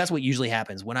 because that's what usually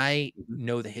happens when I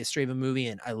know the history of a movie,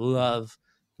 and I love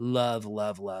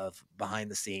love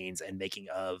behind the scenes and making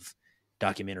of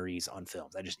documentaries on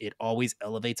films. It always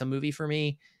elevates a movie for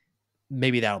me.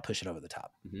 Maybe that'll push it over the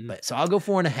top. But so I'll go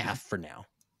 4.5 for now.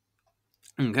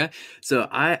 Okay, so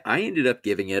I ended up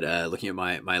giving it looking at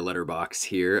my letterbox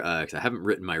here because I haven't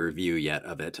written my review yet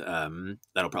of it.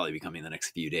 That'll probably be coming in the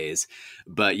next few days.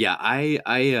 But yeah,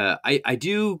 I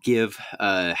do give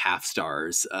half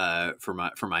stars for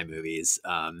my movies.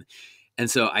 And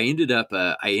so I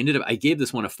gave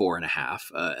this one a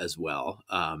 4.5 as well.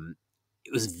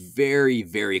 It was very,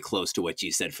 very close to what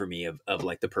you said for me of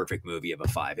like the perfect movie of a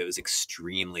 5. It was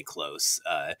extremely close.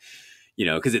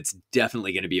 Because it's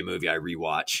definitely going to be a movie I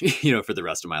rewatch, for the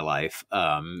rest of my life,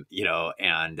 and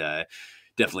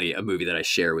definitely a movie that I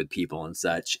share with people and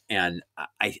such. And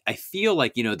I feel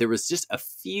like, there was just a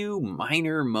few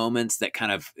minor moments that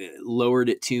kind of lowered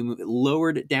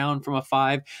it down from a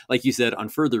 5. Like you said, on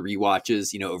further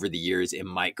rewatches, over the years, it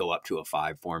might go up to a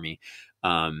 5 for me.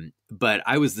 But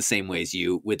I was the same way as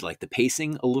you with like the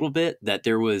pacing a little bit, that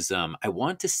there was, I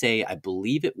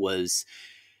believe it was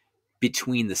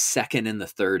between the second and the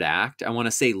third act, I want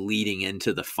to say leading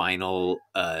into the final,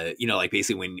 like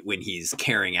basically when he's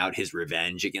carrying out his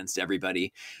revenge against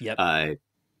everybody. Yep.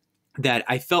 That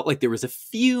I felt like there was a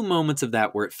few moments of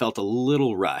that where it felt a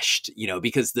little rushed,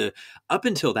 because up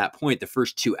until that point, the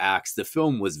first 2 acts, the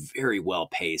film was very well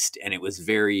paced, and it was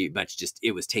very much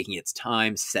it was taking its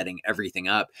time, setting everything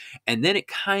up. And then it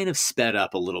kind of sped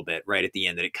up a little bit right at the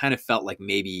end, that it kind of felt like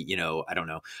maybe, I don't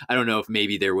know if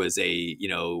maybe there was a,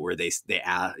 where they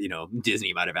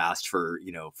Disney might've asked for,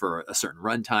 for a certain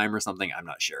runtime or something. I'm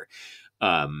not sure.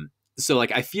 So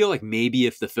like, I feel like maybe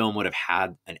if the film would have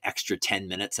had an extra 10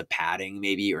 minutes of padding,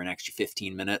 maybe, or an extra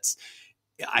 15 minutes,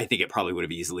 I think it probably would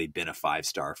have easily been a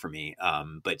 5-star for me.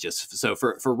 But just so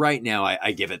for right now,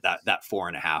 I give it that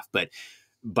 4.5, but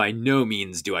by no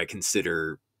means do I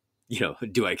consider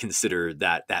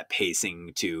that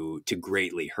pacing to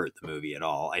greatly hurt the movie at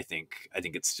all. I think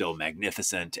it's still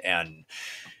magnificent, and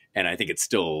I think it's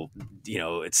still,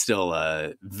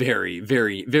 very,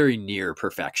 very, very near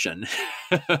perfection.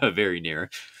 Very near.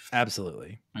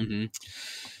 Absolutely.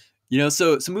 Mm-hmm.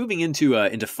 So moving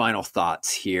into final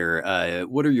thoughts here.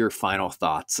 What are your final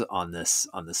thoughts on this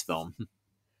film?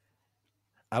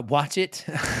 Watch it.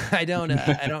 I don't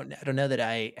know that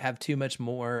I have too much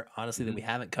more, honestly, that we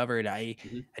haven't covered. I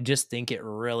just think it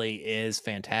really is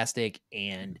fantastic.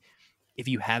 And if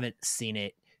you haven't seen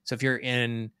it, so if you're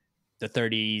in the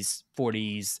 30s,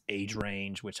 40s age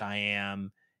range, which I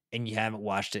am, and you haven't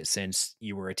watched it since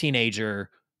you were a teenager,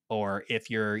 or if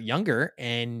you're younger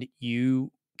and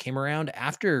you came around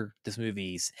after this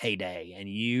movie's heyday and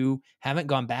you haven't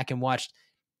gone back and watched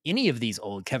any of these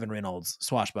old Kevin Reynolds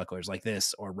swashbucklers like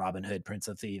this, or Robin Hood, Prince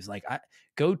of Thieves,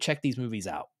 go check these movies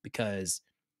out, because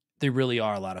they really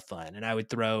are a lot of fun. And I would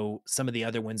throw some of the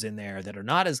other ones in there that are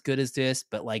not as good as this,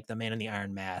 but like The Man in the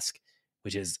Iron Mask,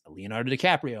 which is a Leonardo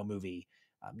DiCaprio movie.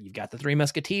 You've got The Three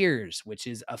Musketeers, which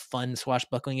is a fun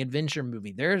swashbuckling adventure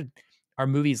movie. There are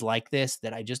movies like this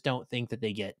that I just don't think that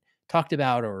they get talked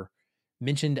about or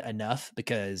mentioned enough,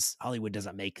 because Hollywood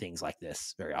doesn't make things like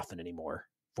this very often anymore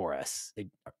for us.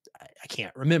 I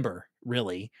can't remember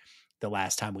really the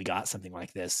last time we got something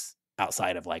like this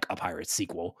outside of like a Pirates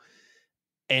sequel.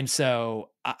 And so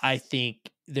I think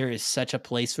there is such a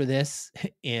place for this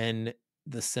in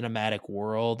the cinematic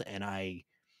world, and I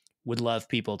would love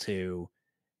people to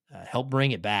help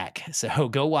bring it back. So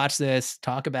go watch this,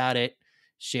 talk about it,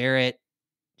 share it,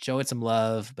 show it some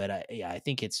love. But I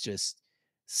think it's just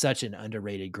such an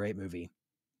underrated, great movie.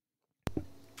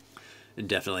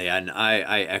 Definitely, and I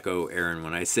echo Aaron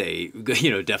when I say,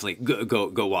 definitely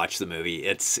go watch the movie.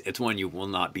 It's one you will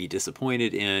not be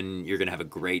disappointed in. You're gonna have a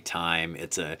great time.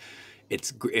 It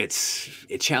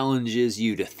challenges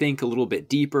you to think a little bit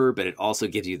deeper, but it also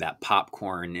gives you that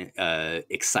popcorn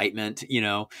excitement,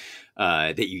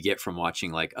 that you get from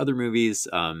watching like other movies.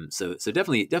 So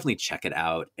definitely check it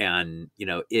out. And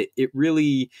it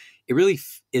really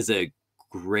is a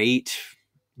great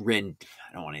I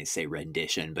don't want to say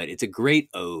rendition, but it's a great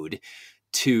ode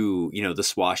to, the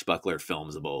swashbuckler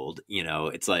films of old.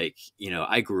 It's like,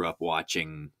 I grew up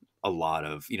watching a lot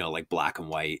of, like black and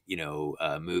white,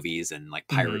 movies and like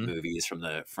pirate movies from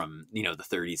the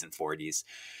 30s and 40s.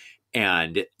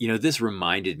 And, this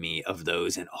reminded me of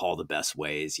those in all the best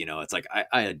ways. It's like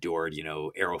I adored,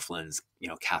 Errol Flynn's,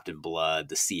 Captain Blood,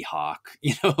 the Seahawk,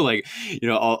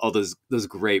 all those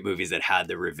great movies that had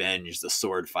the revenge, the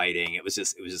sword fighting. It was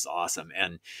just awesome.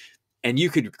 And you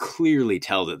could clearly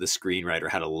tell that the screenwriter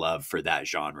had a love for that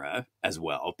genre as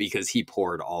well, because he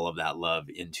poured all of that love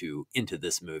into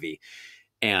this movie.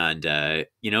 And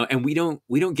and we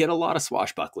don't get a lot of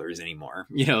swashbucklers anymore.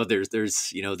 There's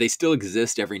they still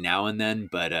exist every now and then,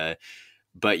 but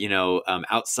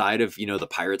outside of the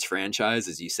Pirates franchise,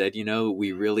 as you said,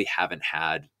 we really haven't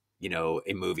had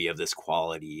a movie of this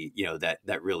quality,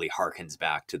 that really harkens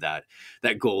back to that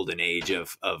golden age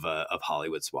of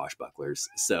Hollywood swashbucklers.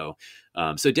 So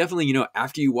definitely,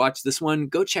 after you watch this one,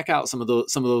 go check out some of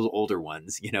those older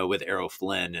ones, with Errol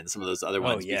Flynn and some of those other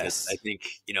ones, because I think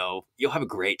you'll have a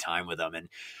great time with them.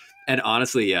 And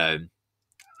honestly,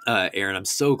 Aaron, I'm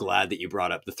so glad that you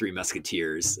brought up the Three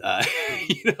Musketeers,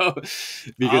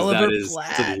 because Oliver that is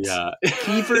Platt, pretty,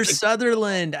 Kiefer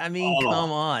Sutherland. I mean, Oh.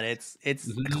 come on, it's a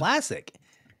classic.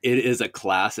 It is a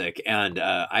classic, and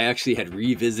I actually had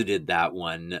revisited that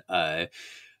one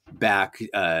back.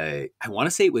 I want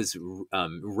to say it was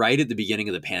right at the beginning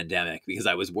of the pandemic, because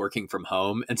I was working from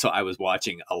home, and so I was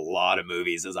watching a lot of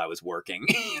movies as I was working.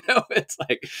 It's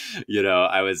like,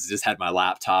 I was just had my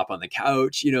laptop on the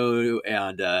couch,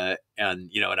 and I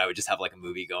would just have like a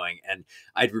movie going, and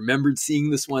I'd remembered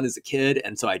seeing this one as a kid,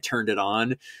 and so I turned it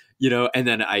on. And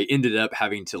then I ended up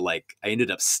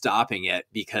stopping it,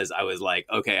 because I was like,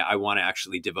 okay, I want to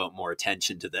actually devote more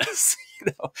attention to this,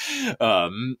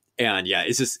 and yeah,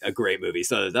 it's just a great movie.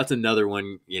 So that's another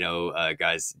one,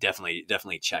 guys,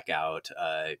 definitely check out.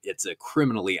 It's a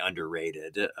criminally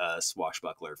underrated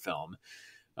swashbuckler film.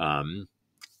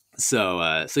 So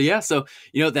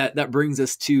that brings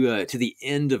us to the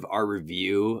end of our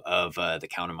review of the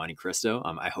Count of Monte Cristo.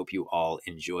 I hope you all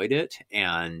enjoyed it,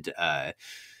 and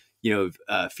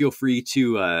feel free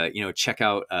to check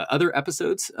out other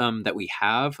episodes that we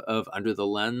have of Under the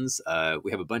Lens. We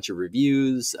have a bunch of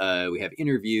reviews. We have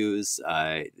interviews.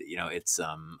 It's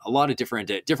a lot of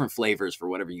different flavors for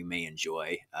whatever you may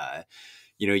enjoy.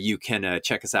 You can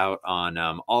check us out on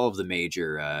all of the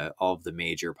major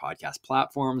podcast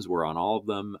platforms. We're on all of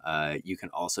them. You can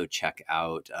also check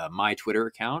out my Twitter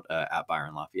account at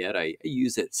Byron Lafayette. I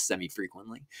use it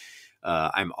semi-frequently.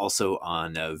 I'm also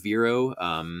on Vero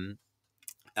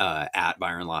at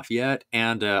Byron Lafayette,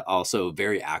 and also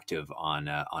very active on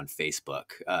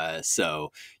Facebook.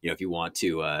 So if you want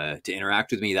to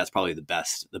interact with me, that's probably the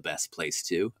best place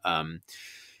to.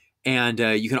 And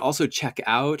you can also check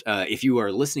out, if you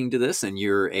are listening to this and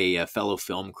you're a fellow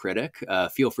film critic,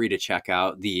 feel free to check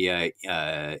out the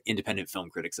Independent Film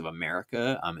Critics of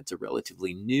America. It's a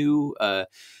relatively new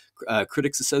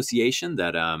Critics Association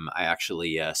that I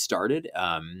actually started,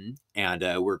 and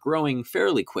we're growing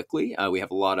fairly quickly. We have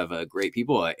a lot of great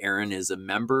people. Aaron is a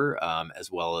member,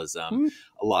 as well as a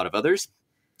lot of others.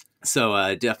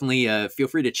 So definitely feel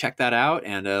free to check that out.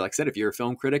 And like I said, if you're a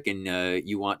film critic and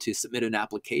you want to submit an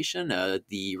application,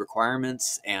 the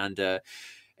requirements and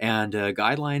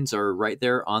guidelines are right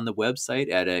there on the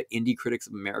website at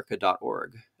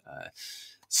indiecriticsofamerica.org.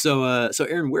 So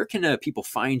Aaron, where can people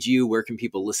find you? Where can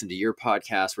people listen to your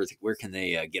podcast? Where can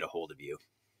they get a hold of you?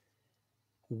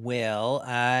 Well,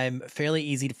 I'm fairly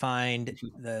easy to find.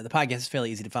 The podcast is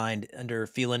fairly easy to find under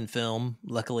Feelin Film.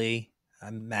 Luckily, I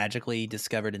magically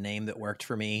discovered a name that worked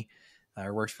for me,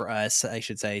 or worked for us, I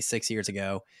should say, 6 years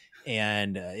ago.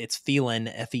 And it's Feelin,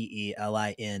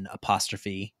 Feelin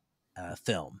apostrophe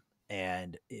film.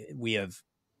 And we have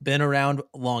been around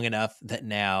long enough that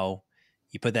now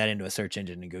you put that into a search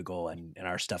engine in Google, and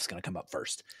our stuff's going to come up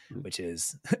first, which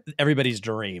is everybody's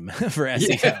dream for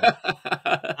SEO.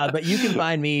 Yeah. But you can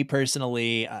find me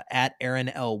personally at Aaron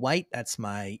L. White. That's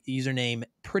my username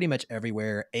pretty much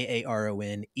everywhere.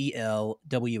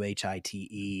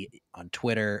 AARONELWHITE on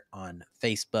Twitter, on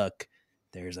Facebook.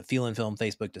 There's a Feelin Film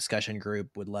Facebook discussion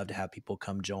group. Would love to have people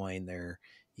come join there.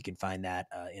 You can find that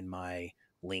in my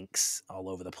links all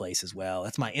over the place as well.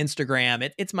 That's my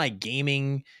Instagram. It's my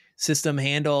gaming system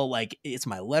handle. Like, it's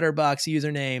my Letterboxd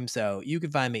username. So you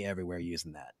can find me everywhere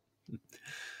using that.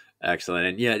 Excellent.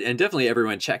 And yeah, and definitely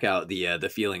everyone check out the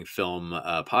Feelin Film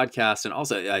podcast, and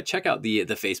also check out the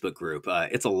Facebook group.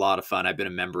 It's a lot of fun. I've been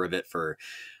a member of it for,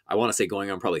 I want to say,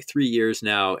 going on probably 3 years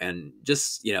now, and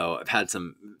just, I've had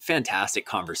some fantastic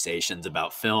conversations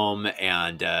about film,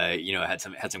 and had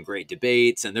some great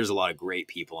debates, and there's a lot of great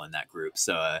people in that group.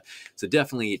 So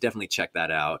definitely check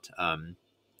that out.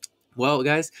 Well,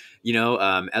 guys,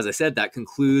 as I said, that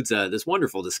concludes this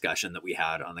wonderful discussion that we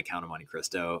had on the Count of Monte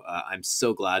Cristo. I'm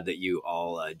so glad that you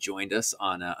all joined us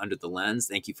on Under the Lens.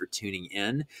 Thank you for tuning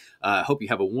in. Hope you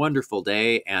have a wonderful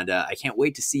day, and I can't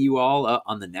wait to see you all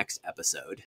on the next episode.